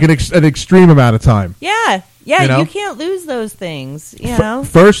 Yeah. Like an extreme amount of time. Yeah. Yeah, you know? you can't lose those things, you know?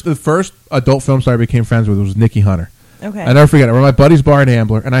 The first adult film star I became friends with was Nikki Hunter. Okay. I never forget it. We're at my buddy's bar in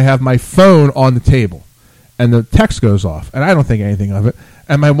Ambler and I have my phone on the table and the text goes off and I don't think anything of it.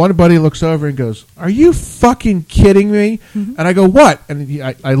 And my one buddy looks over and goes, are you fucking kidding me? Mm-hmm. And I go, what?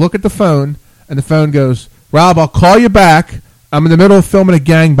 And I look at the phone and the phone goes, Rob, I'll call you back. I'm in the middle of filming a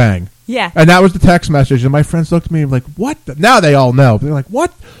gangbang. Yeah. And that was the text message. And my friends looked at me and like, what? Now they all know. They're like,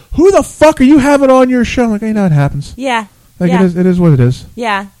 what? Who the fuck are you having on your show? I'm like, I know it happens. Yeah. Like yeah. It is what it is.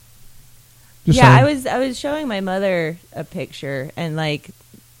 Yeah. Just saying. I was showing my mother a picture and like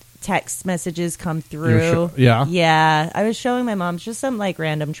text messages come through. Yeah. Yeah. I was showing my mom just some like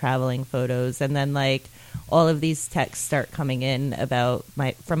random traveling photos and then like all of these texts start coming in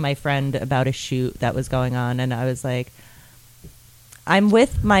from my friend about a shoot that was going on and I was like, I'm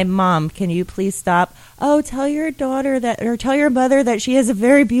with my mom. Can you please stop? Oh, tell your mother that she has a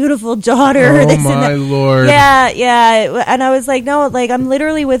very beautiful daughter. Oh my Lord. Yeah. And I was like, no, like I'm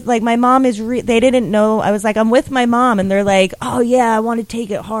literally with like my mom is. They didn't know. I was like, I'm with my mom, and they're like, oh yeah, I want to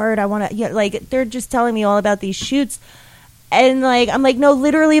take it hard. I want to. Like they're just telling me all about these shoots, and like I'm like, no,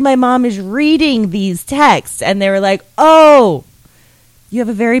 literally, my mom is reading these texts, and they were like, oh, you have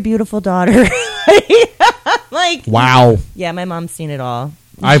a very beautiful daughter. Like, wow. Yeah, my mom's seen it all.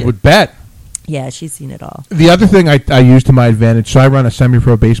 I would bet. Yeah, she's seen it all. The other thing I use to my advantage, so I run a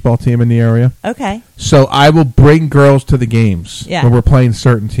semi-pro baseball team in the area. Okay. So I will bring girls to the games when we're playing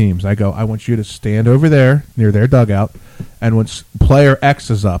certain teams. I go, I want you to stand over there near their dugout, and when player X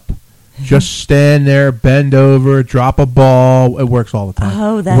is up, just stand there, bend over, drop a ball. It works all the time.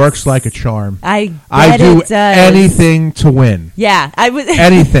 Oh, that works like a charm. I do it does. anything to win. Yeah, I was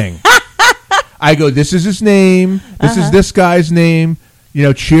anything. I go, this is his name. This is this guy's name.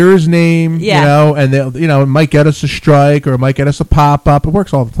 Cheer his name. Yeah. And they'll, it might get us a strike or it might get us a pop up. It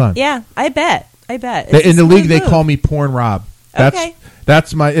works all the time. Yeah, I bet. In the league, they call me Porn Rob.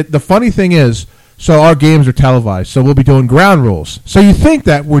 That's my. The funny thing is, so our games are televised, so we'll be doing ground rules. So you think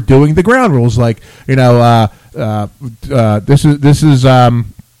that we're doing the ground rules, like this is.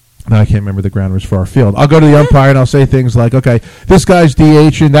 No, I can't remember the ground rules for our field. I'll go to the umpire and I'll say things like, okay, this guy's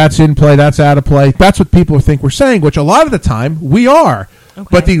DHing, that's in play, that's out of play. That's what people think we're saying, which a lot of the time we are. Okay.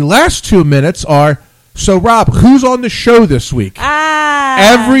 But the last 2 minutes are, so Rob, who's on the show this week?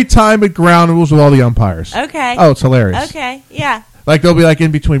 Every time at ground rules with all the umpires. Okay. Oh, it's hilarious. Okay, yeah. Like they'll be like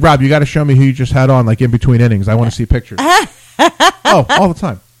in between, Rob, you got to show me who you just had on, like in between innings. I want to see pictures. Oh, all the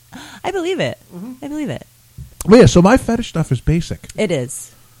time. I believe it. I believe it. Well, yeah, so my fetish stuff is basic. It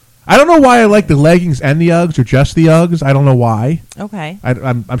is. I don't know why I like the leggings and the Uggs or just the Uggs. I don't know why. Okay.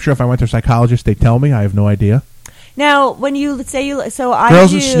 I'm sure if I went to a psychologist, they'd tell me. I have no idea. Now, when you say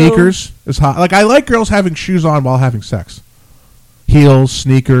girls in sneakers is hot. Like I like girls having shoes on while having sex. Heels,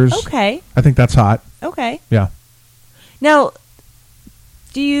 sneakers. Okay. I think that's hot. Okay. Yeah. Now,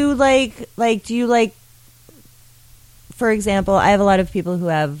 do you like for example, I have a lot of people who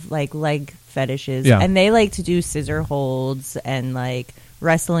have like leg fetishes, Yeah. and they like to do scissor holds and like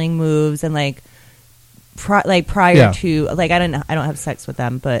wrestling moves and like prior Yeah. to like I don't have sex with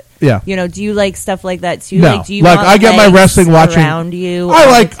them, but Yeah. you know, do you like stuff like that too? No. Like, do you Like, want I get my legs wrestling watching around you?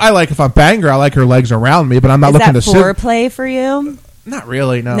 I like if I'm banging her, I like her legs around me, but I'm not Is looking that to sit. foreplay for you? Not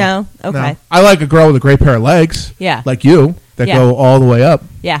really, no. No? Okay. No. I like a girl with a great pair of legs. Yeah. Like you, that Yeah. go all the way up,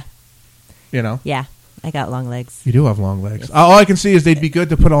 Yeah, you know. yeah. I got long legs. You do have long legs. All I can see is they'd be good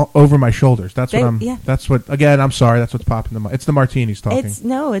to put over my shoulders. That's what Yeah. That's what. Again, I'm sorry. That's what's popping in my. It's the martinis talking. It's you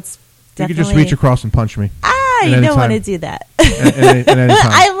definitely. could just reach across and punch me. You at any don't want to time. do that. At any time.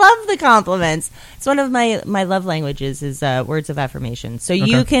 I love the compliments. It's one of my love languages is words of affirmation. So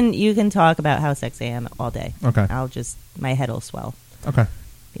you can talk about how sexy I am all day. Okay. My head will swell. Okay.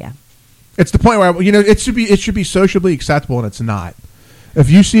 Yeah. It's the point where it should be sociably acceptable, and it's not. If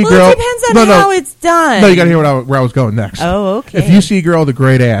you see a girl, it depends on how it's done. No, you got to hear where I was going next. Oh, okay. If you see a girl with a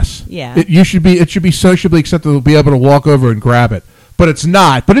great ass, Yeah. it should be sociably acceptable to be able to walk over and grab it. But it's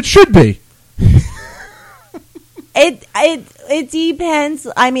not. But it should be. It depends.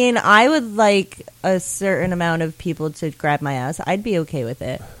 I mean, I would like a certain amount of people to grab my ass. I'd be okay with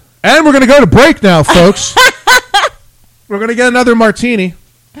it. And we're going to go to break now, folks. We're going to get another martini.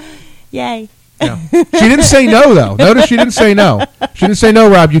 Yay. Yeah. She didn't say no, though. Notice she didn't say no. She didn't say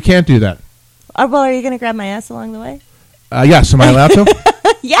no, Rob. You can't do that. Well, are you going to grab my ass along the way? Yes. Am I allowed to?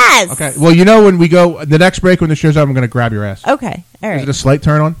 Yes. Okay. Well, when we go, the next break when the show's out, I'm going to grab your ass. Okay. All right. Is it a slight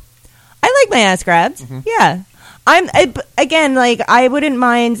turn on? I like my ass grabbed. Mm-hmm. Yeah. Again, like, I wouldn't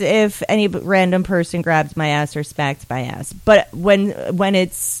mind if any random person grabbed my ass or spacked my ass. But when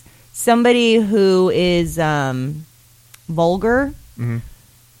it's somebody who is vulgar,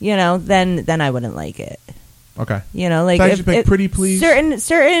 Mm-hmm. then I wouldn't like it. Okay. Like, if pretty please.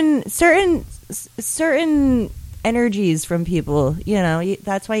 certain energies from people,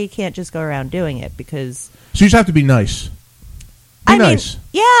 that's why you can't just go around doing it, because So you just have to be nice. Be nice.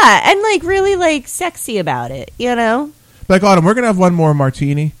 Yeah, and like really like sexy about it, Like, Autumn, we're going to have one more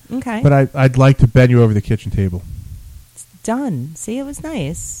martini, Okay. but I'd like to bend you over the kitchen table. It's done. See, it was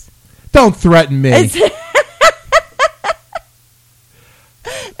nice. Don't threaten me.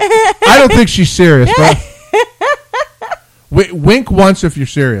 I don't think she's serious. But wink once if you're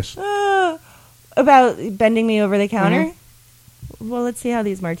serious. About bending me over the counter? Well, let's see how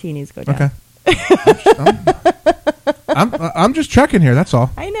these martinis go down. Okay. I'm just checking here. That's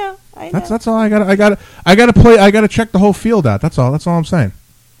all. I know. That's all. I gotta check the whole field out. That's all. That's all I'm saying.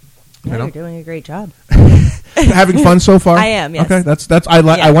 You're doing a great job. Having fun so far? I am, yes. Okay, that's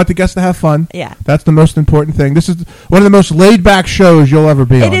I want the guests to have fun. Yeah. That's the most important thing. This is one of the most laid back shows you'll ever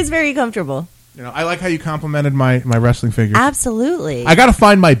be on. It is very comfortable. I like how you complimented my wrestling figures. Absolutely. I gotta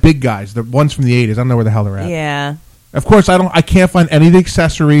find my big guys, the ones from the 80s. I don't know where the hell they're at. Yeah. Of course, I can't find any of the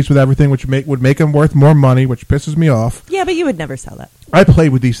accessories with everything, which would make them worth more money, which pisses me off. Yeah, but you would never sell that. I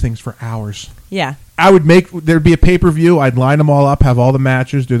played with these things for hours. Yeah. There'd be a pay-per-view, I'd line them all up, have all the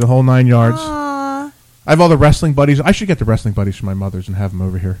matches, do the whole 9 yards. Aww. I have all the wrestling buddies. I should get the wrestling buddies from my mother's and have them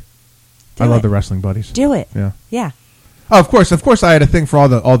over here. I love the wrestling buddies. Do it. Yeah. Yeah. Oh, of course I had a thing for all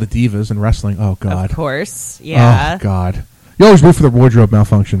the divas in wrestling. Oh God. Of course. Yeah. Oh God. You always root for the wardrobe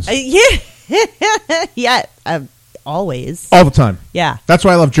malfunctions. Yeah. Yeah. Always. All the time. Yeah. That's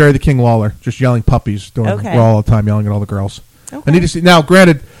why I love Jerry the King Lawler, just yelling puppies during Raw all the time, yelling at all the girls. Okay. I need to see. Now,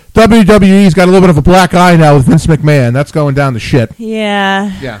 granted, WWE's got a little bit of a black eye now with Vince McMahon. That's going down to shit.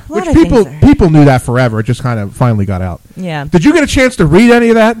 Yeah. Yeah. A lot Which of people knew that forever. It just kind of finally got out. Yeah. Did you get a chance to read any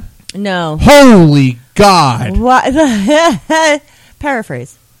of that? No. Holy God. What?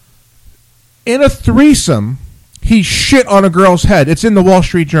 Paraphrase. In a threesome, he shit on a girl's head. It's in the Wall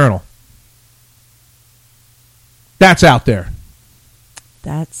Street Journal. That's out there.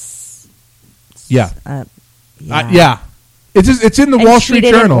 That's... Yeah. Yeah. Yeah. It's in the Wall Street Journal.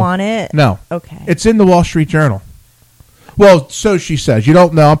 She didn't Journal. want it? No. Okay. It's in the Wall Street Journal. Well, so she says. You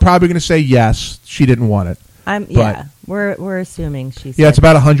don't know. I'm probably going to say yes. She didn't want it. Yeah. We're assuming she said. Yeah, it's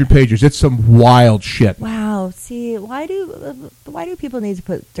about 100 pages. It's some wild shit. Wow. See, why do people need to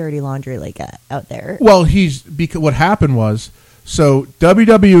put dirty laundry like that out there? Well, because what happened was, so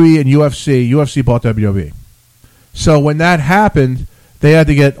WWE and UFC bought WWE. So when that happened, they had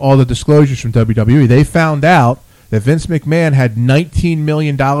to get all the disclosures from WWE. They found out that Vince McMahon had $19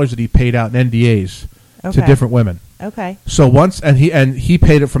 million that he paid out in NDAs to different women. Okay. So he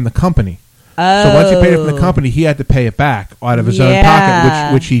paid it from the company. Oh. So once he paid it from the company, he had to pay it back out of his own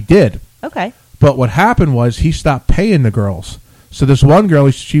pocket, which he did. Okay. But what happened was he stopped paying the girls. So this one girl,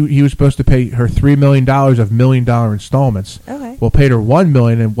 he was supposed to pay her $3 million of $1 million installments. Okay. Well, paid her $1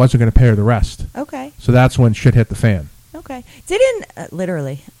 million and wasn't going to pay her the rest. Okay. So that's when shit hit the fan. Okay.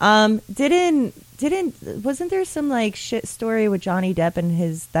 Wasn't there some like shit story with Johnny Depp and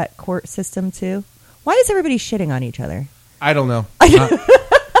that court system too? Why is everybody shitting on each other? I don't know.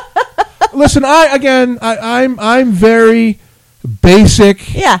 Listen, I'm very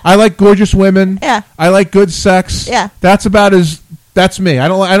basic. Yeah. I like gorgeous women. Yeah. I like good sex. Yeah. That's me. I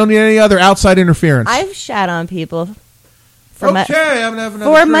don't need any other outside interference. I've shat on people for I'm gonna have another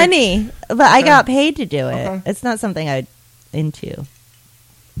for drink. money, but I got paid to do it. Okay. It's not something I'm into.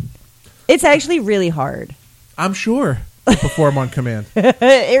 It's actually really hard. I'm sure to perform on command. It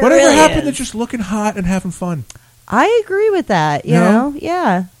Whatever really happened is. to just looking hot and having fun? I agree with that. You know?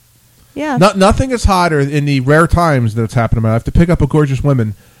 Yeah. Yeah. Nothing is hotter in the rare times that it's happened to me. I have to pick up a gorgeous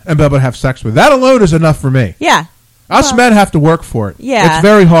woman and be able to have sex with. That alone is enough for me. Yeah. Us men have to work for it. Yeah. It's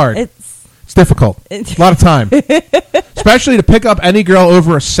very hard. It's difficult. It's a lot of time. Especially to pick up any girl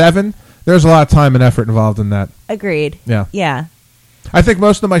over a 7. There's a lot of time and effort involved in that. Agreed. Yeah. Yeah. I think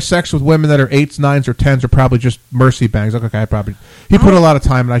most of my sex with women that are 8s, 9s, or 10s are probably just mercy bangs. Like, okay, he put a lot of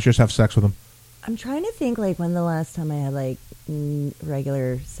time and I just have sex with him. I'm trying to think like when the last time I had like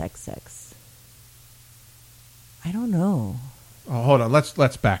regular sex. I don't know. Oh, hold on.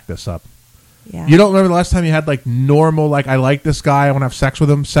 Let's back this up. Yeah. You don't remember the last time you had like normal, like I like this guy, I want to have sex with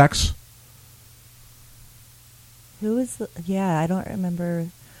him, sex? Who was I don't remember.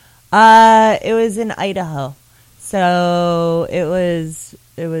 It was in Idaho. So it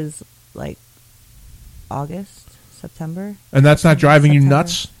was like August, September. And that's not driving you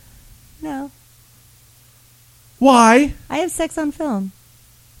nuts? No. Why? I have sex on film.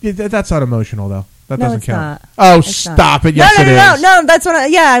 Yeah, that's not emotional, though. That No, doesn't it's count. not. Oh, It's stop not. it! Yes, it is. No. That's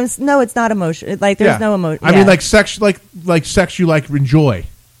what. No, it's not emotional. Like there's no emotion. I mean, like sex, like sex you like enjoy.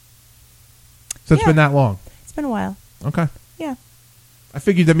 So it's been that long. It's been a while. Okay. Yeah. I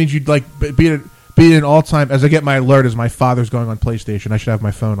figured that means you'd like be an all time. As I get my alert, as my father's going on PlayStation, I should have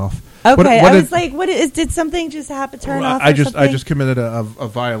my phone off. Okay, I was like, "What is? Did something just happen? Turn off?" I just committed a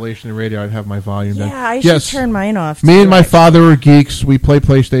violation in radio. I'd have my volume down. Yeah, I should turn mine off. Me and my father are geeks. We play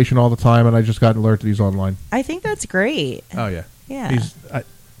PlayStation all the time, and I just got an alert that he's online. I think that's great. Oh yeah, yeah.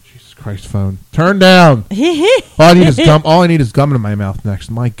 Jesus Christ, phone turn down. All I need is gum in my mouth next.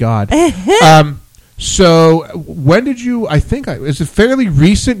 My God. So when did you? Is it fairly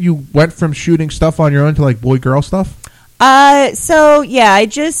recent? You went from shooting stuff on your own to like boy girl stuff. So yeah,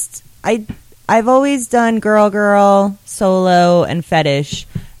 I've always done girl, solo, and fetish.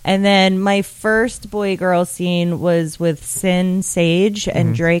 And then my first boy-girl scene was with Sin Sage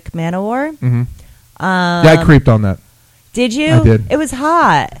and Drake Manowar. Mm-hmm. Yeah, I creeped on that. Did you? I did. It was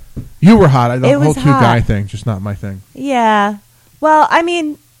hot. You were hot. The It whole was two-guy hot. thing, just not my thing. Yeah. Well, I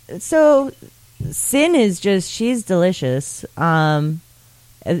mean, so Sin is she's delicious.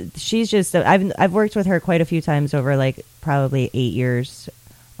 She's just I've worked with her quite a few times over like probably 8 years.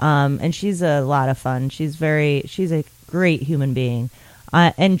 And she's a lot of fun. She's a great human being.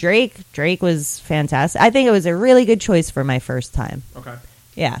 And Drake was fantastic. I think it was a really good choice for my first time. Okay.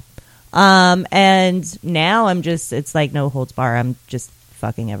 Yeah. And now it's like no holds bar. I'm just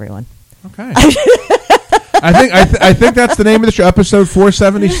fucking everyone. Okay. I think that's the name of the show. Episode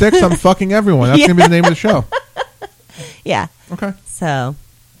 476. I'm fucking everyone. That's gonna be the name of the show. Yeah. Okay. So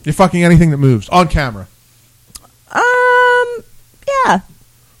you're fucking anything that moves on camera. Yeah.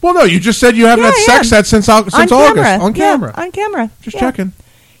 Well, no, you just said you haven't had sex since August. On camera. Yeah, on camera. Just checking.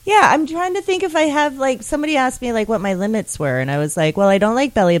 Yeah, I'm trying to think if I have, like, somebody asked me, like, what my limits were, and I was like, well, I don't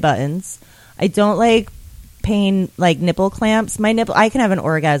like belly buttons. I don't like pain, like, nipple clamps. I can have an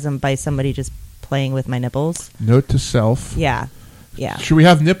orgasm by somebody just playing with my nipples. Note to self. Yeah. Yeah. Should we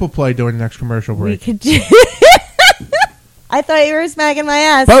have nipple play during the next commercial break? We could do I thought you were smacking my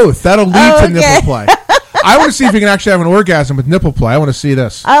ass. Both. That'll lead to nipple play. I want to see if you can actually have an orgasm with nipple play. I want to see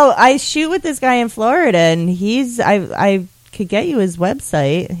this. Oh, I shoot with this guy in Florida, and I could get you his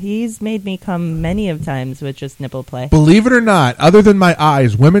website. He's made me come many of times with just nipple play. Believe it or not, other than my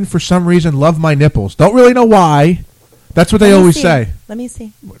eyes, women for some reason love my nipples. Don't really know why. That's what they always say. Let me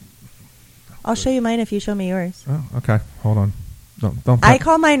see. I'll show you mine if you show me yours. Oh, okay. Hold on. Don't. I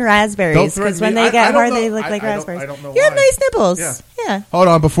call mine raspberries because when they get hard, they look like raspberries. I don't know you have why. nice nipples. Yeah. Hold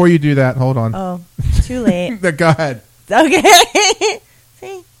on. Before you do that, hold on. Oh, too late. Go ahead. Okay.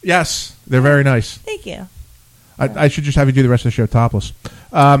 See? Yes, they're very nice. Thank you. I should just have you do the rest of the show topless.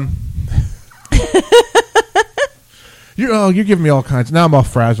 You're giving me all kinds. Now I'm all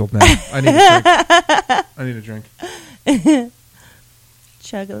frazzled. Now I need a drink.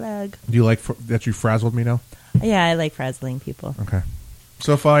 Chug a lug. Do you like that you frazzled me now? Yeah, I like frazzling people. Okay.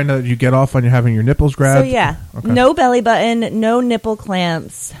 So far, I know that you get off on you having your nipples grabbed. So yeah, no belly button, no nipple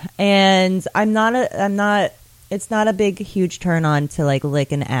clamps, and I'm not It's not a big, huge turn on to like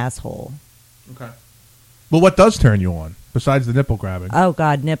lick an asshole. Okay. Well, what does turn you on besides the nipple grabbing? Oh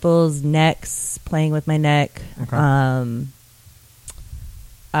God, nipples, necks, playing with my neck. Okay.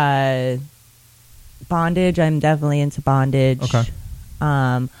 Bondage. I'm definitely into bondage. Okay.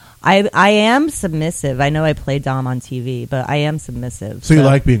 I am submissive. I know I play dom on TV, but I am submissive. So you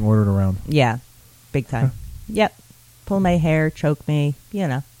like being ordered around? Yeah, big time. Okay. Yep. Pull my hair, choke me.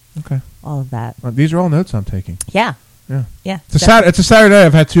 Okay. All of that. These are all notes I'm taking. Yeah. Yeah. Yeah. It's a Saturday.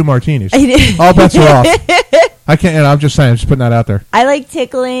 I've had 2 martinis. All bets are off. I can't. I'm just saying. I'm just putting that out there. I like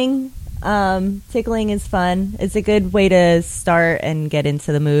tickling. Tickling is fun. It's a good way to start and get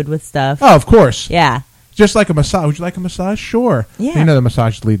into the mood with stuff. Oh, of course. Yeah. Just like a massage. Would you like a massage? Sure. Yeah. You know the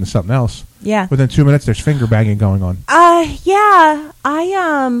massage is leading to something else. Yeah. Within 2 minutes, there's finger banging going on. Yeah.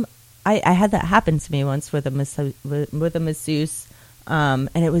 I had that happen to me once with a masseuse. And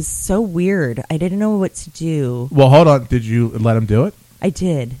it was so weird. I didn't know what to do. Well, hold on. Did you let him do it? I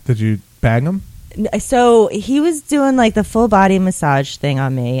did. Did you bang him? So he was doing like the full body massage thing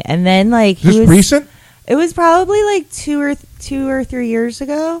on me, and then like Is this recent? It was probably like 2 or 3 years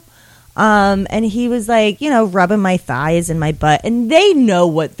ago. And he was like, rubbing my thighs and my butt, and they know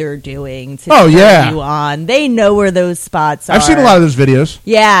what they're doing to turn you on. They know where those spots are. I've seen a lot of those videos.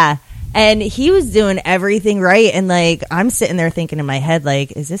 Yeah. And he was doing everything right, and like I'm sitting there thinking in my head,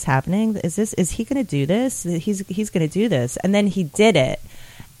 like, is this happening? Is he going to do this? He's going to do this, and then he did it,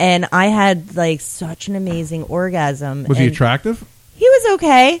 and I had like such an amazing orgasm. Was he attractive? He was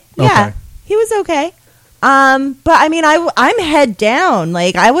okay. Yeah, okay. He was okay. But I mean, I'm head down.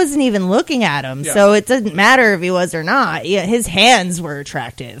 Like I wasn't even looking at him, so it didn't matter if he was or not. Yeah, his hands were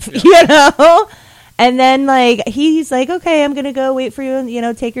attractive, And then, like, he's like, okay, I'm going to go wait for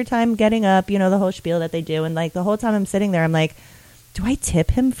you, take your time getting up, the whole spiel that they do. And, like, the whole time I'm sitting there, I'm like, do I tip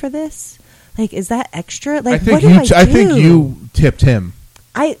him for this? Like, is that extra? Like, what do I do? I think you tipped him.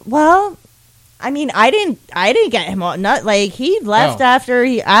 I didn't get him on. Not like he left after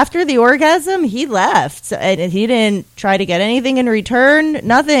the orgasm. He left, and he didn't try to get anything in return.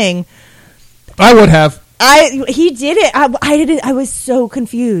 Nothing. I would have. He did it. I didn't. I was so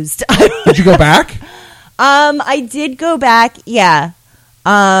confused. Did you go back? I did go back. Yeah.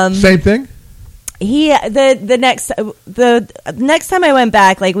 Same thing. The next time I went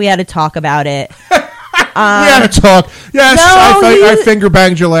back, like we had to talk about it. We had to talk. Yes, no, I finger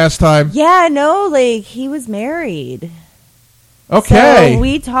banged you last time. Yeah, no, like he was married. Okay. So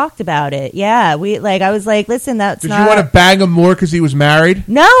we talked about it. Yeah, I was like, listen, that's Did you want to bang him more because he was married?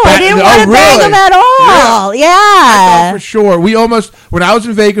 No, I didn't want to bang him at all. Yeah. I thought for sure. When I was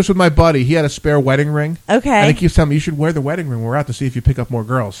in Vegas with my buddy, he had a spare wedding ring. Okay. And he keeps telling me, you should wear the wedding ring when we're out to see if you pick up more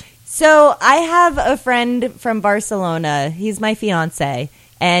girls. So I have a friend from Barcelona. He's my fiance.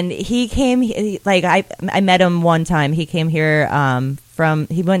 And he came, I met him one time. He came here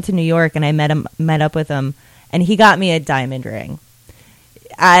he went to New York, and I met up with him. And he got me a diamond ring.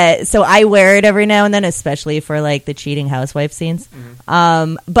 So I wear it every now and then, especially for like the cheating housewife scenes.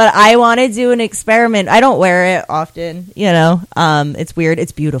 Mm-hmm. But I want to do an experiment. I don't wear it often, It's weird.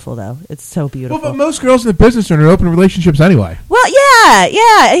 It's beautiful though. It's so beautiful. Well, but most girls in the business are in open relationships anyway. Well,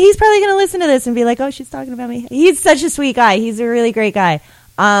 yeah. He's probably going to listen to this and be like, "Oh, she's talking about me." He's such a sweet guy. He's a really great guy.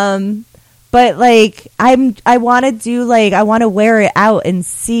 But like I want to wear it out and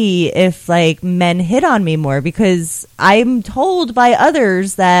see if like men hit on me more, because I'm told by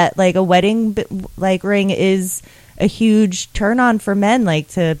others that like a wedding ring is a huge turn on for men, like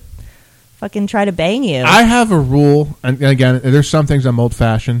to fucking try to bang you. I have a rule, and again, there's some things I'm old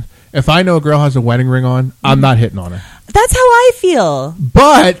fashioned. If I know a girl has a wedding ring on, I'm not hitting on her. That's how I feel.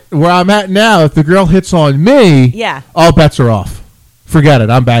 But where I'm at now, if the girl hits on me, all bets are off. Forget it.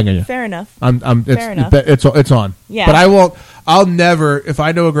 I'm banging you. Fair enough. Fair enough. It's on. Yeah. But I won't. I'll never. If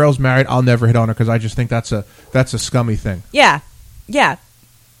I know a girl's married, I'll never hit on her because I just think that's a scummy thing. Yeah. Yeah.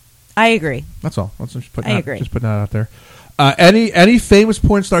 I agree. That's all. Let's just put. I agree. Just putting that out there. Any famous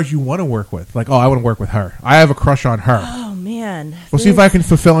porn stars you want to work with? Like, I want to work with her. I have a crush on her. Oh man. We'll see if I can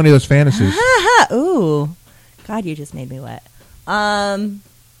fulfill any of those fantasies. Ooh. God, you just made me wet. Like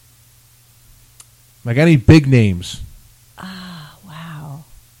any big names.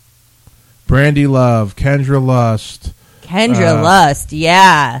 Brandy Love, Kendra Lust. Lust,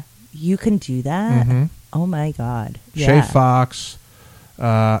 yeah. You can do that? Mm-hmm. Oh, my God. Shay Yeah. Fox,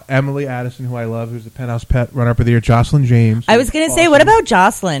 Emily Addison, who I love, who's the Penthouse Pet runner-up of the year, Jocelyn James. I was going to say, what about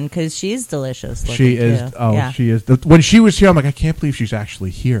Jocelyn? Because she's delicious looking, She is. too. Oh, yeah. she is. When she was here, I'm like, I can't believe she's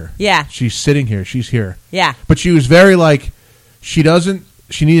actually here. Yeah. She's sitting here. She's here. Yeah. But she was very like, she doesn't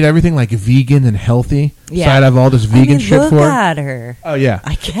she needed everything like vegan and healthy. Yeah. So I'd have all this vegan shit look for her. at her. Oh yeah,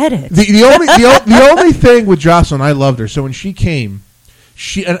 I get it. The only thing with Jocelyn, I loved her. So when she came,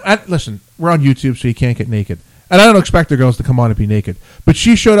 listen, we're on YouTube, so you can't get naked, and I don't expect the girls to come on and be naked. But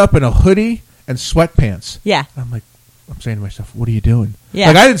she showed up in a hoodie and sweatpants. Yeah. And I'm saying to myself, what are you doing? Yeah.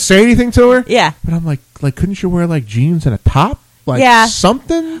 Like I didn't say anything to her. Yeah. But I'm like, couldn't you wear like jeans and a top? Like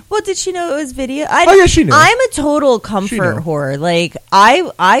something? Well, did she know it was video? Yeah, she knew. I'm a total comfort whore. Like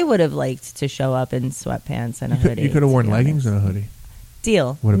I would have liked to show up in sweatpants and a hoodie. You could have worn leggings and a hoodie.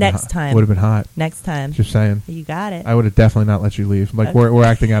 Deal. Next time. Would have been hot. Next time. Just saying. You got it. I would have definitely not let you leave. Like we're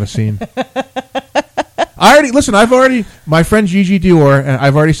acting out of scene. My friend Gigi Dior, and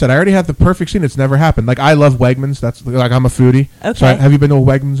I've already said I already have the perfect scene. It's never happened. Like I love Wegmans. That's like I'm a foodie. Okay. So have you been to a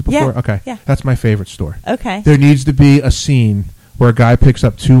Wegmans before? Yeah. Okay. Yeah. That's my favorite store. Okay. There needs to be a scene where a guy picks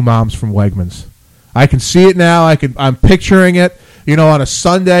up two moms from Wegmans. I can see it now. I'm picturing it. You know, on a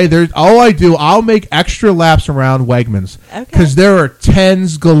Sunday, I'll make extra laps around Wegmans because there are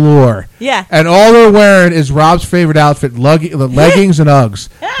tens galore. Yeah, and all they're wearing is Rob's favorite outfit, leggings and Uggs.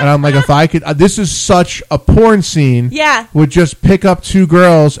 And I'm like, if I could, this is such a porn scene. Yeah, would just pick up two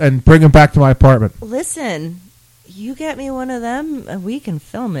girls and bring them back to my apartment. Listen, you get me one of them, and we can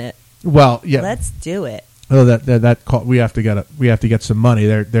film it. Well, yeah, let's do it. Oh, we have to get some money.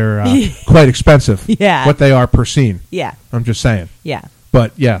 They're quite expensive. Yeah, what they are per scene. Yeah, I'm just saying. Yeah,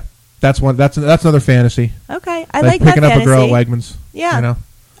 but yeah, that's another fantasy. Okay, I like that picking up fantasy. a girl at Wegmans. Yeah, you know,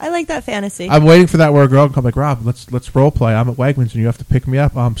 I like that fantasy. I'm waiting for that where a girl can come like, Rob, let's role play. I'm at Wegmans and you have to pick me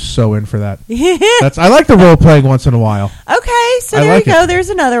up. I'm so in for that. I like the role playing once in a while. Okay, so there you go. There's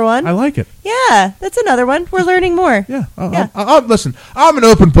another one. I like it. Yeah, that's another one. We're learning more. Yeah. Listen, I'm an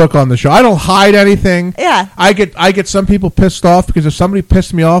open book on the show. I don't hide anything. Yeah. I get some people pissed off because if somebody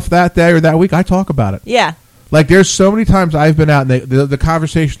pissed me off that day or that week, I talk about it. Yeah. Like there's so many times I've been out and the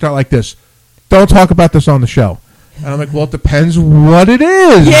conversations start like this. Don't talk about this on the show. And I'm like, well, it depends what it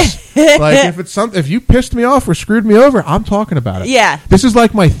is. Yeah. Like if you pissed me off or screwed me over, I'm talking about it. Yeah. This is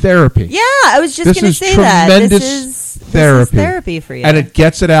like my therapy. Yeah, I was just going to say that. This is therapy for you. And it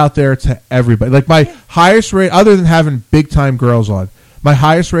gets it out there to everybody. Like my highest rate, other than having big time girls on, my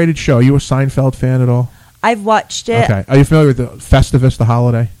highest rated show. Are you a Seinfeld fan at all? I've watched it. Okay. Are you familiar with the Festivus, the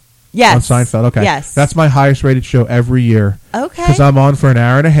holiday? Yes. On Seinfeld? Okay. Yes. That's my highest rated show every year. Okay. Because I'm on for an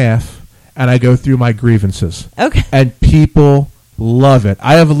hour and a half. And I go through my grievances. Okay. And people love it.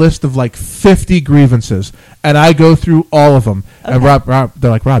 I have a list of like 50 grievances, and I go through all of them. Okay. And Rob, they're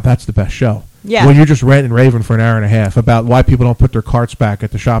like, Rob, that's the best show. Yeah. When you're just ranting and raving for an hour and a half about why people don't put their carts back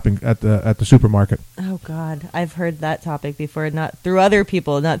at the shopping at the supermarket. Oh God, I've heard that topic before, not through other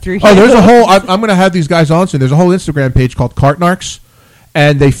people, not through. Oh, there's a whole. I'm going to have these guys on soon. There's a whole Instagram page called Cartnarks,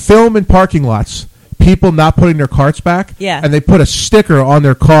 and they film in parking lots. People not putting their carts back, and they put a sticker on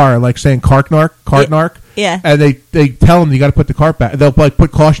their car like saying Cartnark, yeah, and they tell them you got to put the cart back. They'll like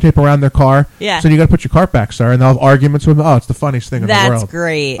put caution tape around their car, so you got to put your cart back, sir. And they'll have arguments with them. Oh, it's the funniest thing in the world. That's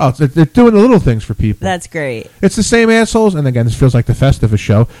great. Oh, they're doing the little things for people. That's great. It's the same assholes, and again, this feels like the Festivus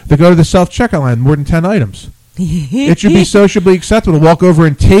show. They go to the self checkout line, more than 10 items. It should be sociably acceptable to walk over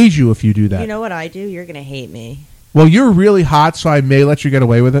and tase you if you do that. You know what I do? You're gonna hate me. Well, you're really hot, so I may let you get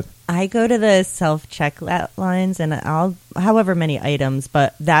away with it. I go to the self-checkout lines, and I'll however many items,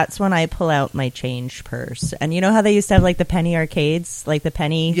 but that's when I pull out my change purse. And you know how they used to have like the penny arcades, like the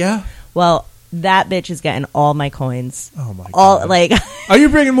penny? Yeah. Well, that bitch is getting all my coins. Oh my God. All like. Are you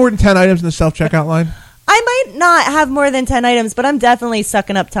bringing more than 10 items in the self-checkout line? I might not have more than 10 items, but I'm definitely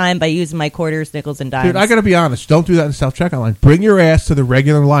sucking up time by using my quarters, nickels, and dimes. Dude, I got to be honest. Don't do that in the self-checkout line. Bring your ass to the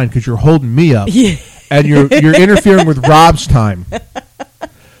regular line because you're holding me up. Yeah. And you're interfering with Rob's time.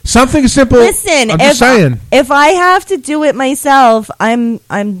 Something simple. Listen, I'm just saying. If I have to do it myself, I'm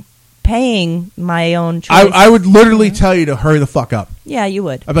paying my own choice. I would literally tell you to hurry the fuck up. Yeah, you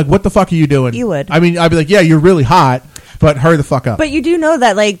would. I'd be like, what the fuck are you doing? You would. I mean, I'd be like, yeah, you're really hot, but hurry the fuck up. But you do know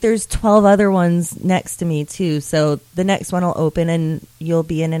that, like, there's 12 other ones next to me, too. So the next one will open and you'll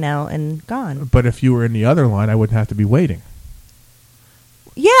be in and out and gone. But if you were in the other line, I wouldn't have to be waiting.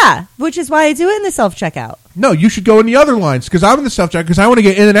 Yeah, which is why I do it in the self-checkout. No, you should go in the other lines because I'm in the self-checkout because I want to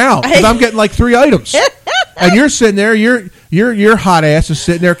get in and out because I'm getting like 3 items. And you're sitting there, your hot ass is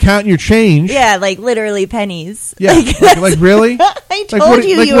sitting there counting your change. Yeah, like literally pennies. Yeah, like really? I told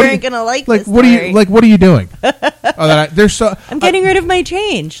you weren't gonna like this. What are you doing? I'm getting rid of my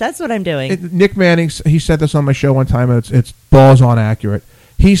change. That's what I'm doing. Nick Manning, he said this on my show one time. And it's balls on accurate.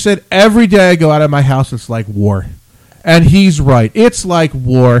 He said every day I go out of my house, it's like war. And he's right. It's like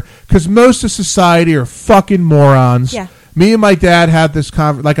war because most of society are fucking morons. Yeah. Me and my dad had this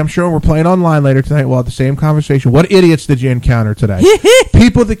like I'm sure we're playing online later tonight. We'll have the same conversation. What idiots did you encounter today?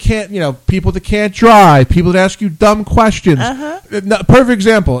 People that can't drive. People that ask you dumb questions. Perfect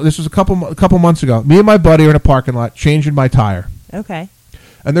example. This was a couple months ago. Me and my buddy are in a parking lot changing my tire. Okay.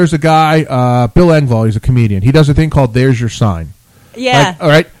 And there's a guy, Bill Engvall. He's a comedian. He does a thing called "There's Your Sign." Yeah. All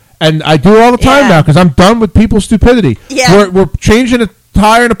right. And I do it all the time now because I'm done with people's stupidity. Yeah. We're changing a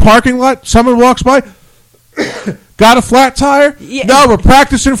tire in a parking lot. Someone walks by. Got a flat tire? Yeah. No, we're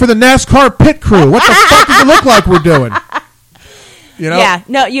practicing for the NASCAR pit crew. What the fuck does it look like we're doing? You know? Yeah.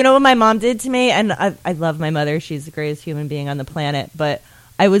 No, you know what my mom did to me? And I love my mother. She's the greatest human being on the planet. But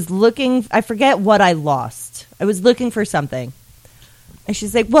I was looking, I forget what I lost. I was looking for something. And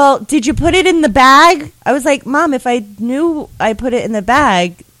she's like, well, did you put it in the bag? I was like, Mom, if I knew I put it in the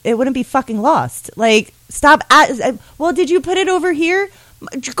bag, it wouldn't be fucking lost. Like, stop. Well, did you put it over here?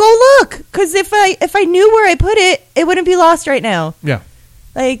 Go look, because if I knew where I put it, it wouldn't be lost right now. Yeah.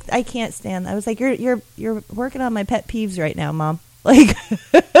 Like, I can't stand. I was like, you're working on my pet peeves right now, Mom. Like,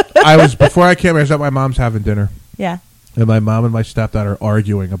 Before I came, I was at my mom's having dinner. Yeah. And my mom and my stepdad are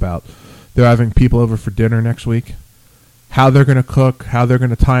arguing about they're having people over for dinner next week. How they're going to cook, how they're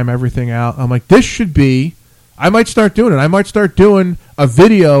going to time everything out. I'm like, this should be. I might start doing it. I might start doing a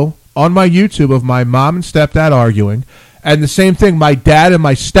video on my YouTube of my mom and stepdad arguing. And the same thing, my dad and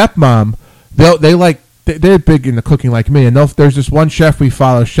my stepmom, they're big into cooking like me. And there's this one chef we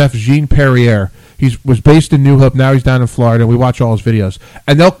follow, Chef Jean Perrier. He was based in New Hope. Now he's down in Florida. And we watch all his videos.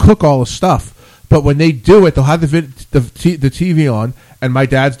 And they'll cook all the stuff. But when they do it, they'll have the TV on. And my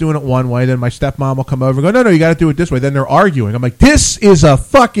dad's doing it one way. Then my stepmom will come over and go, no, you got to do it this way. Then they're arguing. I'm like, this is a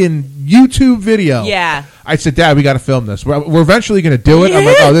fucking YouTube video. Yeah. I said, Dad, we got to film this. We're eventually going to do it. I'm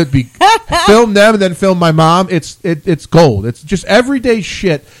like, oh, that'd be film them and then film my mom. It's gold. It's just everyday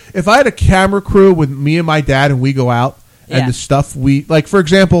shit. If I had a camera crew with me and my dad and we go out and the stuff we like, for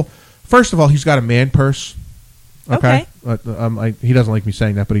example, first of all, he's got a man purse. Okay. He doesn't like me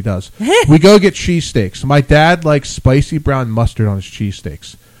saying that, but he does. We go get cheesesteaks. My dad likes spicy brown mustard on his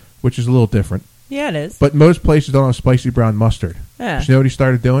cheesesteaks, which is a little different. Yeah, it is. But most places don't have spicy brown mustard. Yeah. You know what he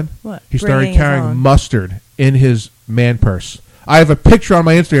started doing? What? He started Bringing his carrying own. mustard in his man purse. I have a picture on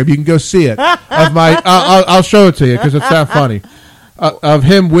my Instagram. You can go see it. Of my, I'll show it to you because it's that funny. Of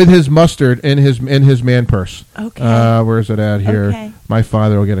him with his mustard in his man purse. Okay. Where's it at here? Okay. My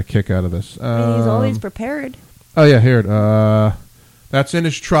father will get a kick out of this. He's always prepared. Oh yeah, here. That's in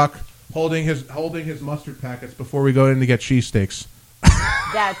his truck, holding his mustard packets before we go in to get cheesesteaks.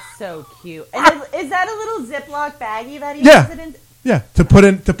 That's so cute. And is that a little Ziploc baggie that he Yeah. puts it in? Yeah, to put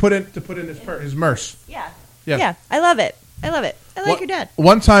in his merce. Yeah. Yeah. Yeah. I love it. I like your dad.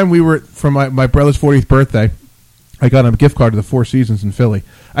 One time we were for my brother's 40th birthday. I got him a gift card to the Four Seasons in Philly.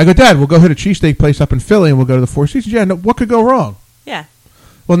 I go, Dad, we'll go hit a cheesesteak place up in Philly and we'll go to the Four Seasons. Yeah, no, what could go wrong? Yeah.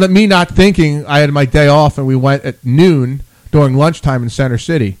 Well, me not thinking I had my day off and we went at noon during lunchtime in Center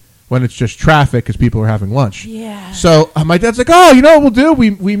City when it's just traffic because people are having lunch. Yeah. So my dad's like, oh, you know what we'll do?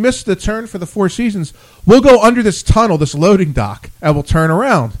 We missed the turn for the Four Seasons. We'll go under this tunnel, this loading dock, and we'll turn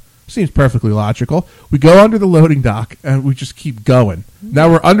around. Seems perfectly logical. We go under the loading dock and we just keep going. Now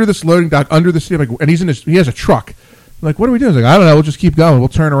we're under this loading dock, under the city, and he has a truck. I'm like, what are we doing? He's like, I don't know. We'll just keep going. We'll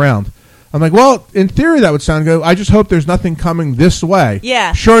turn around. I'm like, well, in theory, that would sound good. I just hope there's nothing coming this way.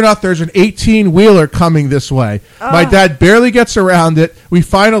 Yeah. Sure enough, there's an 18-wheeler coming this way. My dad barely gets around it. We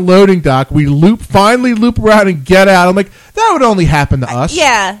find a loading dock. We finally loop around and get out. I'm like, that would only happen to us.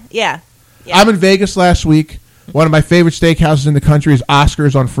 Yeah. I'm in Vegas last week. One of my favorite steakhouses in the country is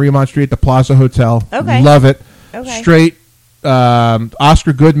Oscar's on Fremont Street at the Plaza Hotel. Okay. Love it. Okay. Straight.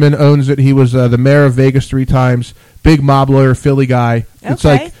 Oscar Goodman owns it. He was the mayor of Vegas 3 times. Big mob lawyer, Philly guy. It's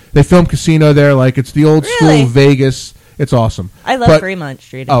Okay. like they film Casino there. Like it's the old Really? school Vegas. It's awesome. I love Fremont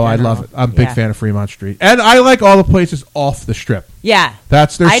Street. in I general. love it. I'm a big fan of Fremont Street, and I like all the places off the Strip. Yeah.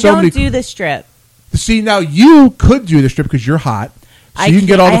 There's I so don't many. do the Strip. See, now you could do the Strip because you're hot, so you can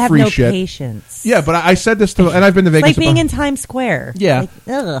get all the free I have no shit. patience. Yeah, but I said this to, and I've been to It's Vegas. like being in Times Square. Yeah. Like,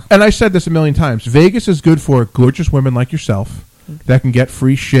 ugh. And I said this a million times. Vegas is good for gorgeous women like yourself that can get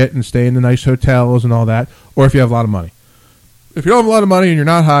free shit and stay in the nice hotels and all that, or if you have a lot of money. If you don't have a lot of money and you're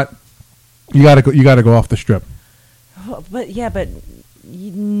not hot, you got to go off the Strip. But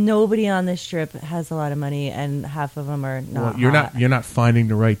nobody on this Strip has a lot of money, and half of them are not. Well, you're not finding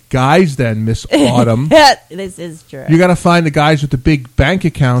the right guys then, Miss Autumn. This is true. You got to find the guys with the big bank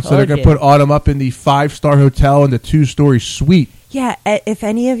accounts that are Told going to you. put Autumn up in the 5-star hotel and the 2-story suite. Yeah, if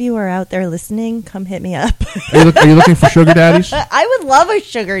any of you are out there listening, come hit me up. Are you looking for sugar daddies? I would love a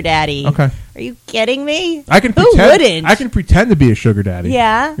sugar daddy. Okay. Are you kidding me? I can Who pretend. wouldn't? I can pretend to be a sugar daddy.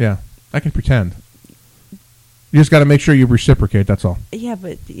 Yeah. Yeah, I can pretend. You just got to make sure you reciprocate. That's all. Yeah,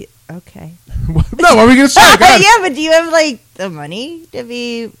 but okay. No, what are we gonna say? Go ahead. Yeah, but do you have like the money to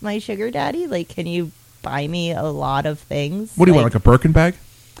be my sugar daddy? Like, can you buy me a lot of things? What do you want? Like a Birkin bag?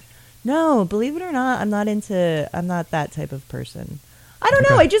 No, believe it or not, I'm not that type of person. I don't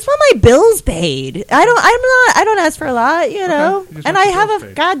know. I just want my bills paid. I don't ask for a lot, you know. And I have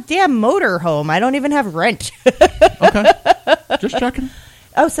a goddamn motor home. I don't even have rent. Okay. Just checking.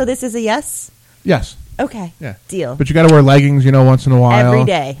 Oh, so this is a yes? Yes. Okay. Yeah. Deal. But you got to wear leggings, once in a while. Every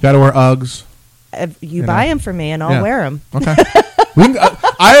day. Got to wear Uggs. You buy them for me, and I'll wear them. Okay.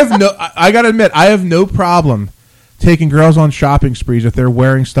 I got to admit, I have no problem taking girls on shopping sprees if they're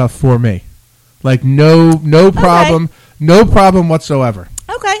wearing stuff for me. Like no problem, no problem whatsoever.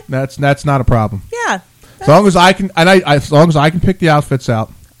 Okay. That's not a problem. Yeah. As long as I can, as long as I can pick the outfits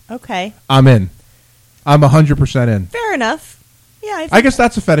out. Okay. I'm in. I'm 100% in. Fair enough. Yeah. I guess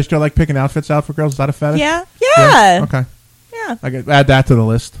that's a fetish. Do I like picking outfits out for girls? Is that a fetish? Yeah. Yeah. Okay. Yeah. I could add that to the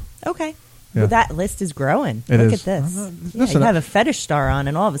list. Okay. Yeah. Well, that list is growing. It Look is. at this. Listen, you have a fetish star on,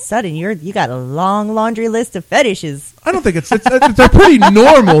 and all of a sudden you got a long laundry list of fetishes. I don't think it's they're pretty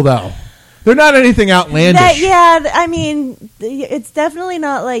normal though. They're not anything outlandish. I mean, it's definitely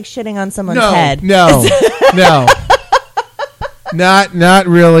not like shitting on someone's head. No. Not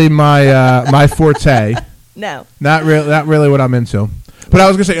really my forte. No. Not really what I'm into. But I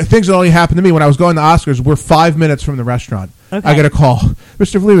was going to say, things that only happened to me when I was going to Oscars. We're 5 minutes from the restaurant. Okay. I get a call.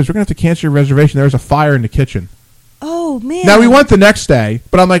 Mr. Vlivas, we're going to have to cancel your reservation. There's a fire in the kitchen. Oh, man. Now, we went the next day,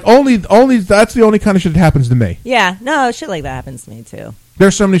 but I'm like, only that's the only kind of shit that happens to me. Yeah. No, shit like that happens to me, too.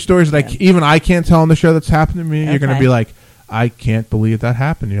 There's so many stories that I can't tell on the show that's happened to me. Okay. You're going to be like, I can't believe that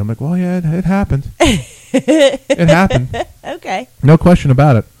happened. I'm like, well, yeah, it happened. It happened. Okay. No question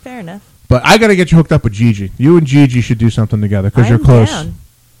about it. Fair enough. But I got to get you hooked up with Gigi. You and Gigi should do something together because you're close. Down.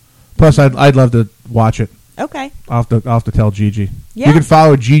 Plus, I'd love to watch it. Okay. I'll have to tell Gigi. Yeah. You can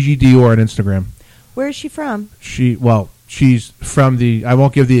follow Gigi Dior on Instagram. Where is she from? She's from I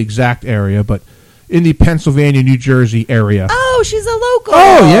won't give the exact area, but in the Pennsylvania, New Jersey area. Oh, she's a local.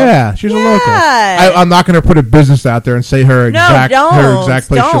 Oh, yeah. She's a local. I'm not going to put a business out there and say her exact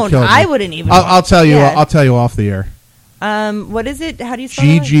place she'll kill me. I wouldn't even. I'll tell you. I'll tell you off the air. What is it? How do you spell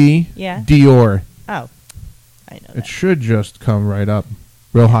Gigi Dior. Oh, I know that. It should just come right up.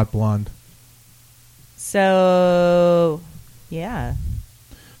 Real hot blonde. So, yeah.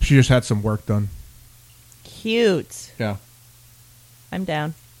 She just had some work done. Cute. Yeah. I'm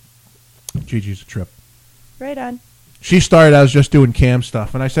down. Gigi's a trip. Right on. She started as just doing cam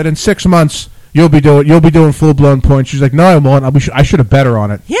stuff, and I said, in 6 months you'll be doing full blown points. She's like, no, I won't. I should have bet her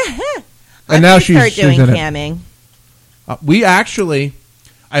on it. Yeah. And now she's doing in camming. We actually,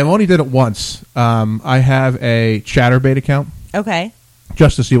 I only did it once. I have a ChatterBait account. Okay.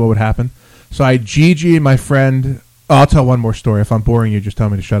 Just to see what would happen. So I Gigi and my friend. I'll tell one more story. If I'm boring you, just tell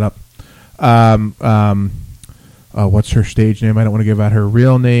me to shut up. What's her stage name? I don't want to give out her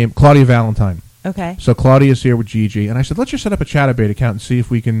real name. Claudia Valentine. Okay. So Claudia's here with Gigi, and I said, let's just set up a ChatterBait account and see if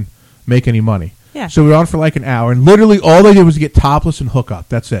we can make any money. Yeah. So we were on for like an hour, and literally all they did was get topless and hook up.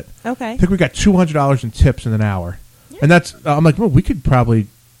 That's it. Okay. I think we got $200 in tips in an hour. Yeah. And that's, I'm like, well, we could probably,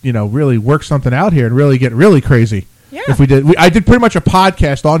 really work something out here and really get really crazy. Yeah. If we did. I did pretty much a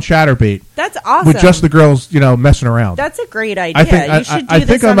podcast on ChatterBait. That's awesome. With just the girls, messing around. That's a great idea. I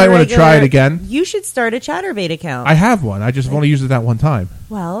think I might want to try it again. You should start a ChatterBait account. I have one. I just only used it that one time.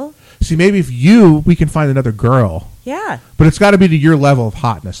 Well. See, maybe if we can find another girl. Yeah. But it's got to be to your level of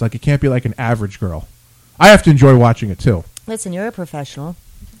hotness. Like, it can't be like an average girl. I have to enjoy watching it, too. Listen, you're a professional.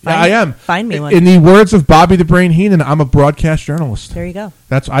 I am. Find me one. In the words of Bobby the Brain Heenan, I'm a broadcast journalist. There you go.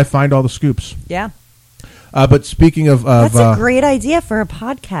 I find all the scoops. Yeah. But speaking of... That's a great idea for a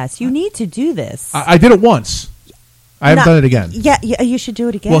podcast. You need to do this. I did it once. I haven't done it again. Yeah, you should do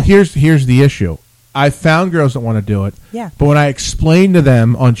it again. Well, here's the issue. I found girls that want to do it. Yeah. But when I explain to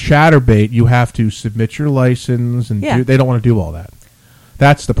them on ChatterBait, you have to submit your license, and they don't want to do all that.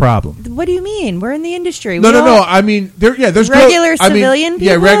 That's the problem. What do you mean? We're in the industry. No. I mean, there's regular civilian people.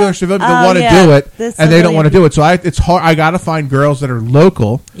 Yeah, regular civilian that want to do it, and they don't want to do it. So it's hard. I got to find girls that are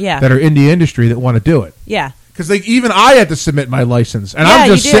local, that are in the industry that want to do it. Yeah. Because even I had to submit my license, and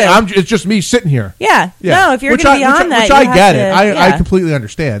it's just me sitting here. Yeah. No, if you're going to be on that, which I get it. I completely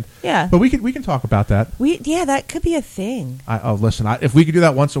understand. Yeah. But we can talk about that. That could be a thing. Listen, if we could do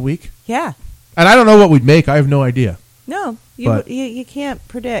that once a week. Yeah. And I don't know what we'd make. I have no idea. No, you can't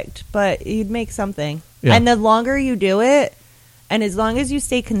predict, but you'd make something. Yeah. And the longer you do it, and as long as you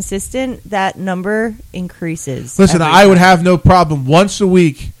stay consistent, that number increases. Listen, I would have no problem once a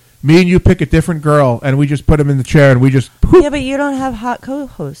week. Me and you pick a different girl, and we just put them in the chair, and we just... Whoop. Yeah, but you don't have hot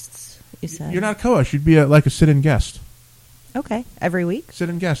co-hosts. you said. You're not a co-host. You'd be like a sit-in guest. Okay, every week.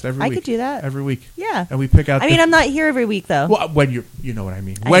 Sit-in guest every week. I could do that every week. Yeah, and we pick out. I mean, I'm not here every week though. Well, when you know what I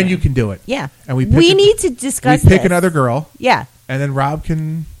mean. When you can do it. Yeah, and we need to discuss. We pick another girl. Yeah, and then Rob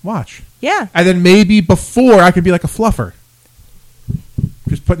can watch. Yeah, and then maybe before I could be like a fluffer.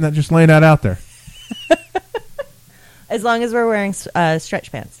 Just laying that out there. As long as we're wearing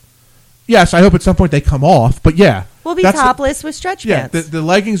stretch pants. Yes, I hope at some point they come off. But yeah, we'll be topless with stretch pants. Yeah, the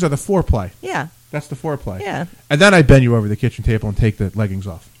leggings are the foreplay. Yeah. That's the foreplay. Yeah. And then I bend you over the kitchen table and take the leggings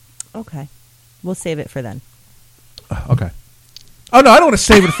off. Okay. We'll save it for then. Okay. Oh no, I don't want to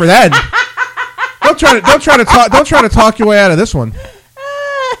save it for then. Don't try to talk your way out of this one.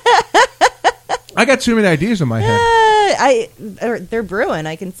 I got too many ideas in my head. They're brewing.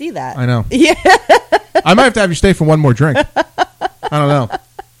 I can see that. I know. Yeah. I might have to have you stay for one more drink. I don't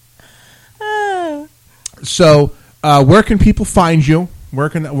know. So, where can people find you? Where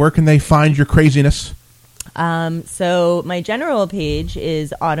can they find your craziness? So my general page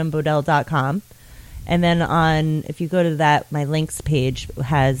is autumnbodell.com. And then if you go to that, my links page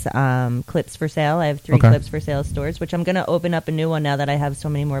has clips for sale. I have 3 clips for sale stores, which I'm going to open up a new one now that I have so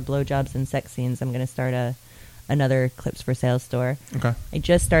many more blowjobs and sex scenes. I'm going to start another clips for sale store. Okay. I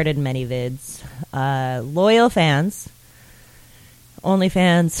just started ManyVids. Loyal fans,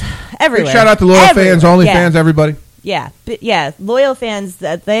 OnlyFans, everywhere. Big shout out to loyal fans, OnlyFans, everybody. Yeah, but loyal fans.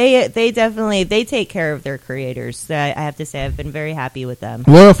 They definitely take care of their creators. So I have to say, I've been very happy with them.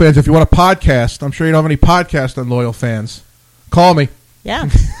 Loyal fans, if you want a podcast, I'm sure you don't have any podcasts on loyal fans. Call me. Yeah,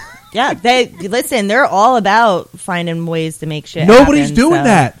 yeah. They're all about finding ways to make shit. Nobody's happen, doing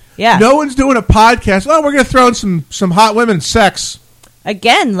that. Yeah, no one's doing a podcast. Oh, we're gonna throw in some hot women sex.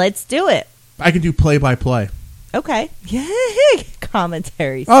 Again, let's do it. I can do play-by-play. Okay.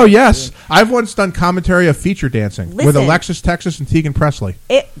 Commentary. Oh, yes. I've once done commentary of feature dancing with Alexis Texas and Tegan Presley.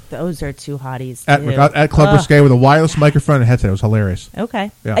 Those are two hotties. At Club Risque with a wireless microphone and headset. It was hilarious. Okay.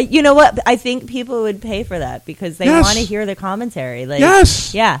 Yeah. You know what? I think people would pay for that because they want to hear the commentary.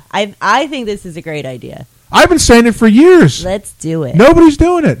 Yes. Yeah. I think this is a great idea. I've been saying it for years. Let's do it. Nobody's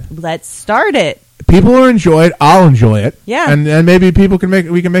doing it. Let's start it. People will enjoy it. I'll enjoy it. Yeah. And maybe we can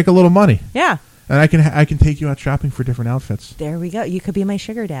make a little money. Yeah. And I can take you out shopping for different outfits. There we go. You could be my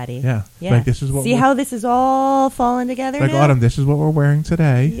sugar daddy. Yeah. Yeah. Like this is what. See how this is all falling together. Like now? Autumn, this is what we're wearing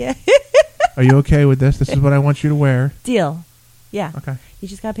today. Yeah. Are you okay with this? This is what I want you to wear. Deal. Yeah. Okay. You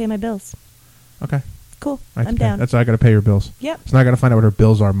just gotta pay my bills. Okay. Cool. I'm down. That's how I gotta pay your bills. Yep. So now I gotta find out what her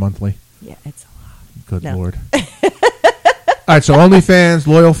bills are monthly. Yeah, it's a lot. Good Lord. All right. So OnlyFans,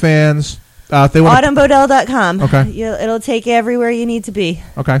 loyal fans. If they want AutumnBodell.com. Okay. It'll take you everywhere you need to be.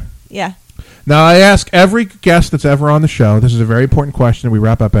 Okay. Yeah. Now, I ask every guest that's ever on the show, this is a very important question, we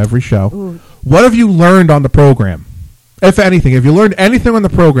wrap up every show. Ooh. What have you learned on the program? If anything, have you learned anything on the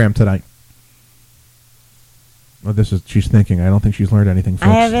program tonight? Oh, she's thinking. I don't think she's learned anything, folks.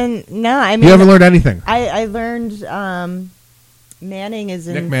 I haven't, no. I mean, you haven't learned anything? I learned Manning is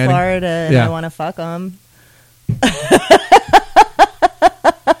in Manning. Florida and I want to fuck him.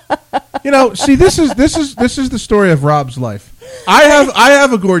 See, this is the story of Rob's life. I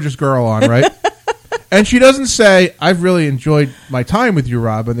have a gorgeous girl on, right? And she doesn't say, I've really enjoyed my time with you,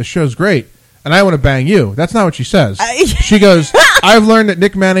 Rob, and the show's great, and I want to bang you. That's not what she says. She goes, I've learned that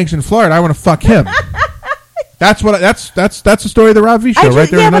Nick Manning's in Florida. I want to fuck him. That's the story of the Rob V show, right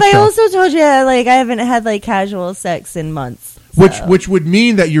there. Yeah, in a but nutshell. I also told you I haven't had casual sex in months. So. Which would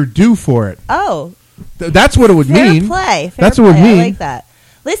mean that you're due for it. Oh, that's what it would mean. Fair that's play. what it would mean. I like that.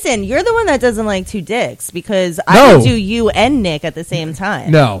 Listen, you're the one that doesn't like two dicks because I would do you and Nick at the same time.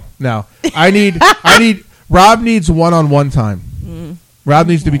 No. Rob needs one-on-one time. Rob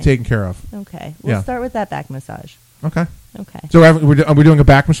needs to be taken care of. Okay. We'll start with that back massage. Okay. Okay. So are we doing a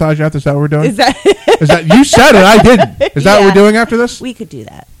back massage after? Is that what we're doing? Is that you said it? I didn't. Is that what we're doing after this? We could do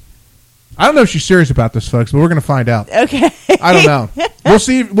that. I don't know if she's serious about this, folks, but we're going to find out. Okay. I don't know. We'll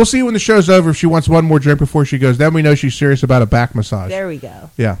see when the show's over if she wants one more drink before she goes. Then we know she's serious about a back massage. There we go.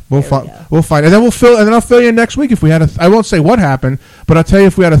 Yeah, we'll find, and then I'll fill you in next week if we had I won't say what happened, but I'll tell you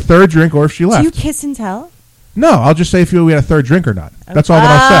if we had a third drink or if she left. Do you kiss and tell? No, I'll just say if we had a third drink or not. That's all that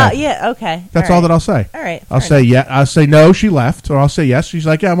I'll say. Yeah. Okay. That's all that I'll say. All right. I'll say yeah. I'll say no, she left, or I'll say yes. She's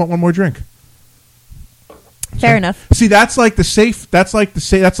like, yeah, I want one more drink. Fair enough. See, that's like the safe. That's like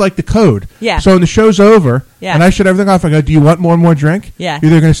the code. Yeah. So when the show's over, yeah. and I shut everything off, I go, do you want one more drink? Yeah. You're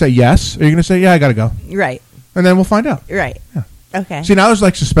either going to say yes, or you're going to say, yeah, I got to go. Right. And then we'll find out. Right. Yeah. Okay. See, now there's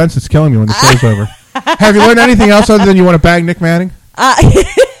like suspense that's killing me when the show's over. Have you learned anything else other than you want to bang Nick Manning?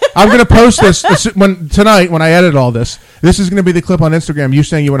 I'm going to post this tonight when I edit all this. This is going to be the clip on Instagram. You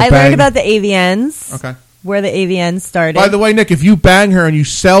saying you want to bang. I learned about the AVNs. Okay. where the AVN started. By the way, Nick, if you bang her and you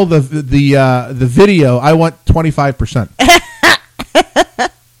sell the video, I want 25%.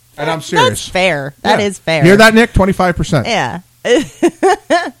 And I'm serious. That's fair. That is fair. Hear that, Nick? 25%. Yeah.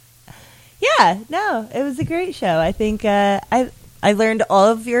 Yeah. No, it was a great show. I think I learned all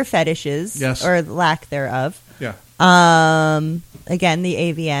of your fetishes, yes, or lack thereof. Yeah. Again, the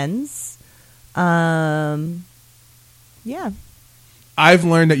AVNs. Yeah. I've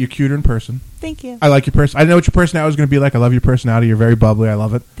learned that you're cuter in person. Thank you. I like your person. I know what your personality is going to be like. I love your personality. You're very bubbly. I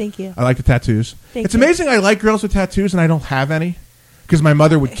love it. Thank you. I like the tattoos. It's amazing I like girls with tattoos and I don't have any because my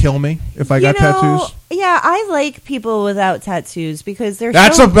mother would kill me if I got tattoos. Yeah, I like people without tattoos because they're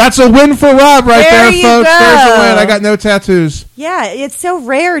that's a win for Rob right there, folks. Go. There's a win. I got no tattoos. Yeah, it's so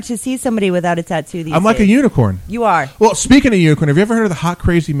rare to see somebody without a tattoo these days. I'm like a unicorn. You are. Well, speaking of unicorn, have you ever heard of the Hot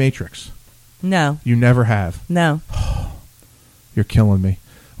Crazy Matrix? No. You never have? No. You're killing me.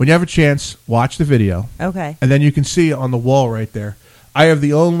 When you have a chance, watch the video. Okay. And then you can see on the wall right there, I have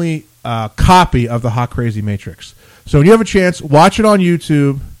the only copy of the Hot Crazy Matrix. So when you have a chance, watch it on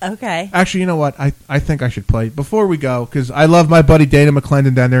YouTube. Okay. Actually, you know what? I think I should play before we go because I love my buddy Dana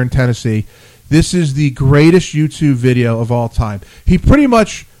McClendon down there in Tennessee. This is the greatest YouTube video of all time. He pretty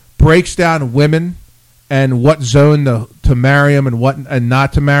much breaks down women and what zone to marry them and what and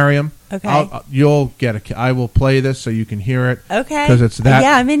not to marry them. Okay. You'll get it. I will play this so you can hear it. Okay. Because it's that.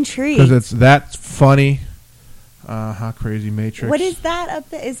 Yeah, I'm intrigued. Because it's that funny. Hot Crazy Matrix. What is that up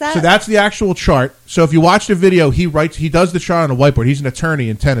there? Is that? So that's the actual chart. So if you watch the video, he does the chart on a whiteboard. He's an attorney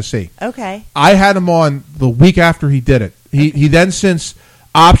in Tennessee. Okay. I had him on the week after he did it. He then since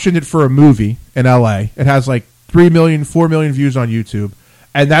optioned it for a movie in L.A. It has like 3 million, 4 million views on YouTube.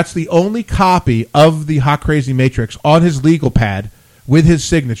 And that's the only copy of the Hot Crazy Matrix on his legal pad with his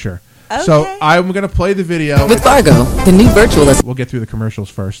signature. Okay. So I'm going to play the video. With Fargo, the new virtual... We'll get through the commercials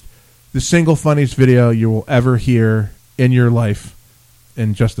first. The single funniest video you will ever hear in your life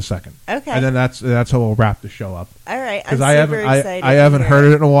in just a second. Okay. And then that's how we'll wrap the show up. All right. Because I excited. I haven't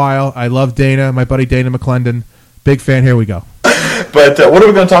heard it in a while. I love Dana, my buddy Dana McClendon. Big fan. Here we go. But what are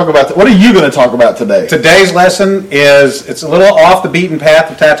we going to talk about? What are you going to talk about today? Today's lesson it's a little off the beaten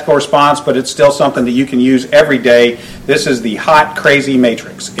path of tactical response, but it's still something that you can use every day. This is the Hot Crazy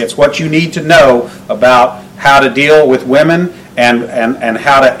Matrix. It's what you need to know about how to deal with women and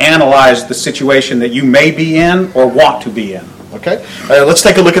how to analyze the situation that you may be in or want to be in. Okay? Let's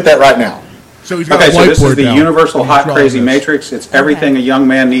take a look at that right now. So he's got so this is the now. Universal Hot Crazy Matrix. It's everything a young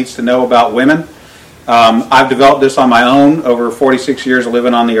man needs to know about women. I've developed this on my own over 46 years of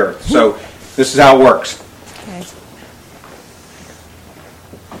living on the earth. So this is how it works. Okay.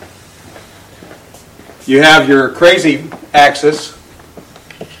 You have your crazy axis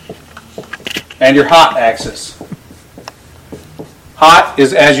and your hot axis. Hot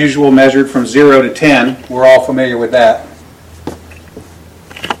is, as usual, measured from 0 to 10. We're all familiar with that.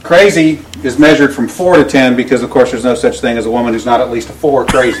 Crazy is measured from 4 to 10 because, of course, there's no such thing as a woman who's not at least a 4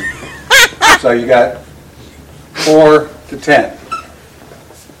 crazy. So you got 4 to 10.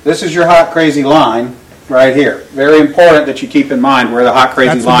 This is your hot crazy line right here. Very important that you keep in mind where the hot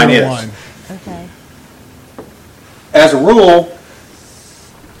crazy line is. Line. Okay. As a rule,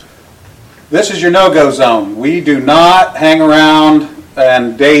 this is your no-go zone. We do not hang around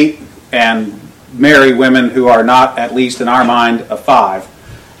and date and marry women who are not, at least in our mind, a 5.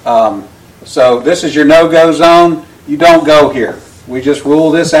 So this is your no-go zone. You don't go here. We just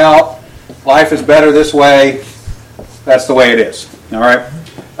rule this out. Life is better this way. That's the way it is. All right.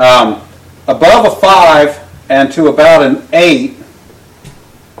 Above a 5 and to about an 8,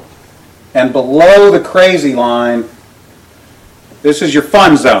 and below the crazy line, this is your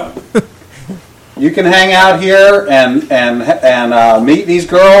fun zone. You can hang out here and meet these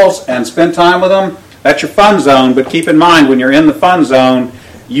girls and spend time with them. That's your fun zone. But keep in mind, when you're in the fun zone,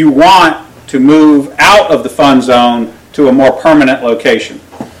 you want to move out of the fun zone to a more permanent location.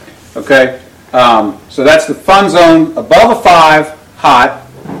 Okay? So that's the fun zone above a 5, hot,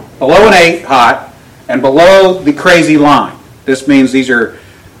 below an 8, hot, and below the crazy line. This means these are,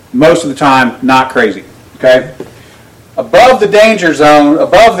 most of the time, not crazy. Okay? Above the danger zone,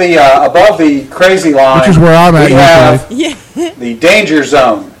 above the crazy line, which is where I'm at, we have the danger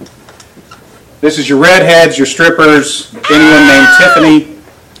zone. This is your redheads, your strippers, anyone named Tiffany.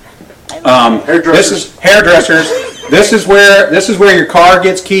 This is hairdressers. This is where your car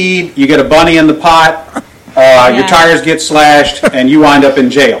gets keyed. You get a bunny in the pot. Your tires get slashed, and you wind up in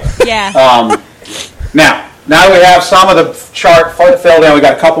jail. Yeah. Now that we have some of the chart filled in, we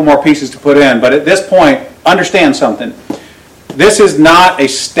got a couple more pieces to put in. But at this point, understand something. This is not a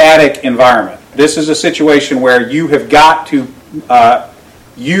static environment. This is a situation where you have got to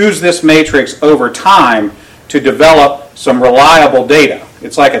use this matrix over time to develop some reliable data.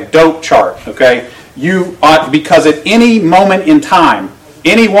 It's like a dope chart, okay? Because at any moment in time,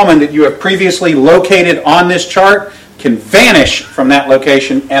 any woman that you have previously located on this chart can vanish from that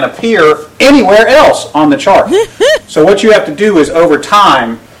location and appear anywhere else on the chart. So what you have to do is, over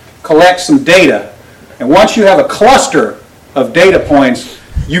time, collect some data. And once you have a cluster of data points,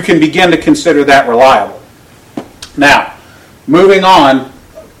 you can begin to consider that reliable. Now, moving on,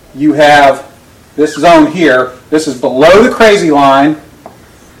 you have this zone here. This is below the crazy line,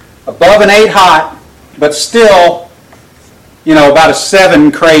 above an 8 hot, but still, about a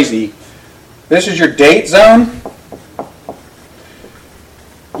 7 crazy. This is your date zone.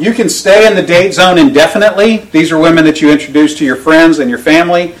 You can stay in the date zone indefinitely. These are women that you introduce to your friends and your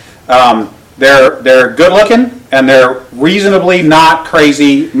family. They're good looking and they're reasonably not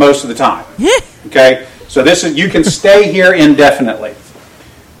crazy most of the time. Okay, so you can stay here indefinitely.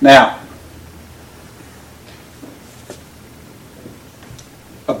 Now,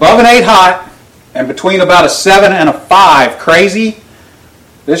 above an 8 hot and between about a 7 and a 5 crazy,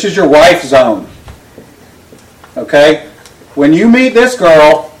 this is your wife zone. Okay, when you meet this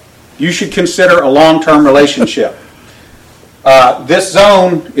girl, you should consider a long-term relationship. This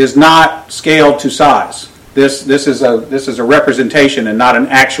zone is not scaled to size. This is a representation and not an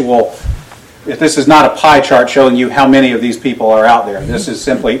actual. This is not a pie chart showing you how many of these people are out there. This is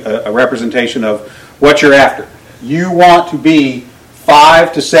simply a representation of what you're after. You want to be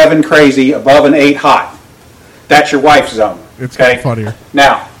 5 to 7 crazy above an 8 hot. That's your wife zone. It's okay? Funnier.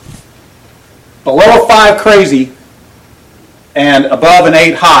 Now, below a 5 crazy and above an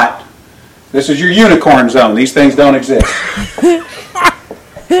 8 hot, this is your unicorn zone. These things don't exist.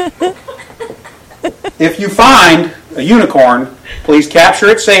 If you find a unicorn, please capture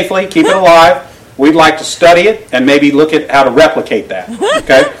it safely, keep it alive. We'd like to study it and maybe look at how to replicate that.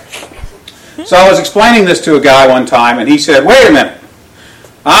 Okay? So I was explaining this to a guy one time, and he said, wait a minute.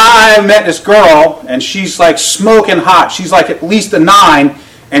 I met this girl, and she's like smoking hot. She's like at least a 9,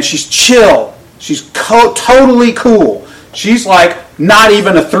 and she's chill. She's totally cool. She's like not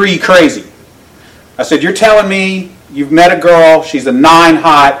even a 3 crazy. I said, you're telling me you've met a girl, she's a 9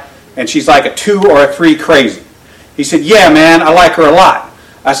 hot, and she's like a 2 or a 3 crazy. He said, yeah, man, I like her a lot.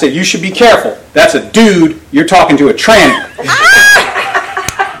 I said, you should be careful. That's a dude. You're talking to a tranny.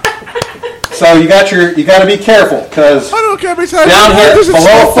 So you got to be careful, because down here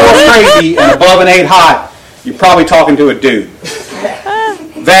below 4 crazy and above an 8 hot, you're probably talking to a dude.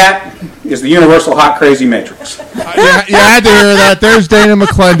 That is the universal hot crazy matrix. You had to hear that. There's Dana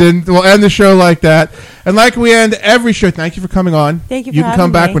McClendon. We'll end the show like that. And like we end every show, thank you for coming on. Thank you for You can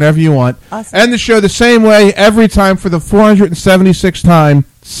come having back me. whenever you want. Awesome. End the show the same way every time for the 476th time,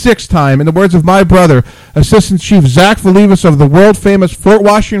 6th time. In the words of my brother, Assistant Chief Zach Valivas of the world-famous Fort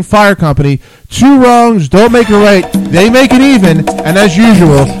Washington Fire Company, 2 wrongs don't make it right. They make it even. And as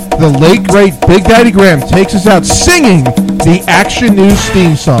usual, the late, great Big Daddy Graham takes us out singing the Action News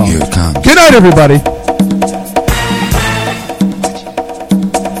theme song. Here it comes. Good night, everybody.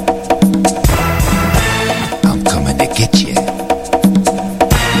 I'm coming to get you.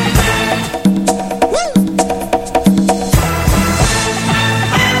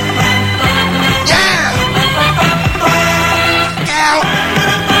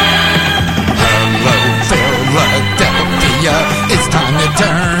 It's time to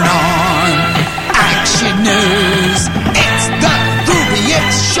turn on Action News. It's the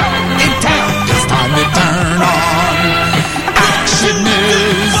grooviest show in town. It's time to turn on Action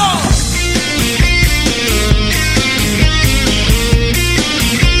News.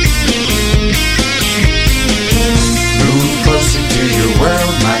 Move closer to your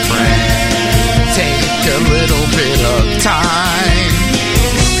world, my friend. Take a little bit of time.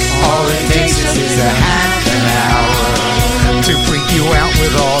 All it takes is a half an hour to freak you out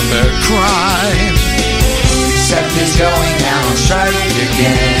with all the crime. Seth is going down on strike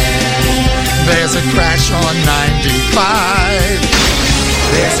again. There's a crash on 95.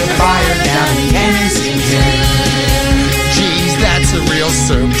 There's a fire down in Kensington. Geez, that's a real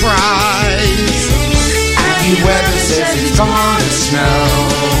surprise. AccuWeather says it's gonna snow.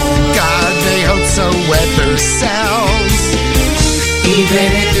 God, they hope so weather sells. Even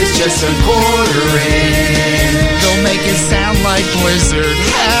if it's just a quarter inch, they'll make it sound like blizzard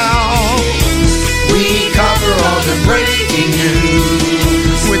hell. We cover all the breaking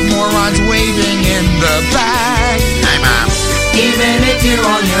news with morons waving in the back. Hey, Mom. Even if you're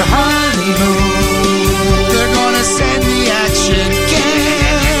on your honeymoon, they're gonna send the action cam.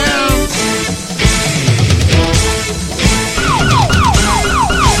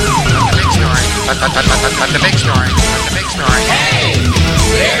 But the big story. Hey,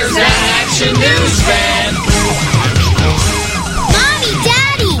 there's that Action News fan. Mommy,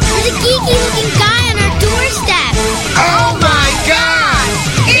 Daddy, there's a geeky-looking guy on our doorstep. Oh my God!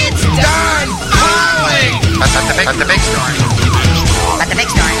 It's Don Calling. But the big story.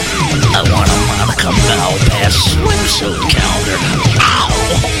 I want a Monica Bell Bass swimsuit calendar. Ow!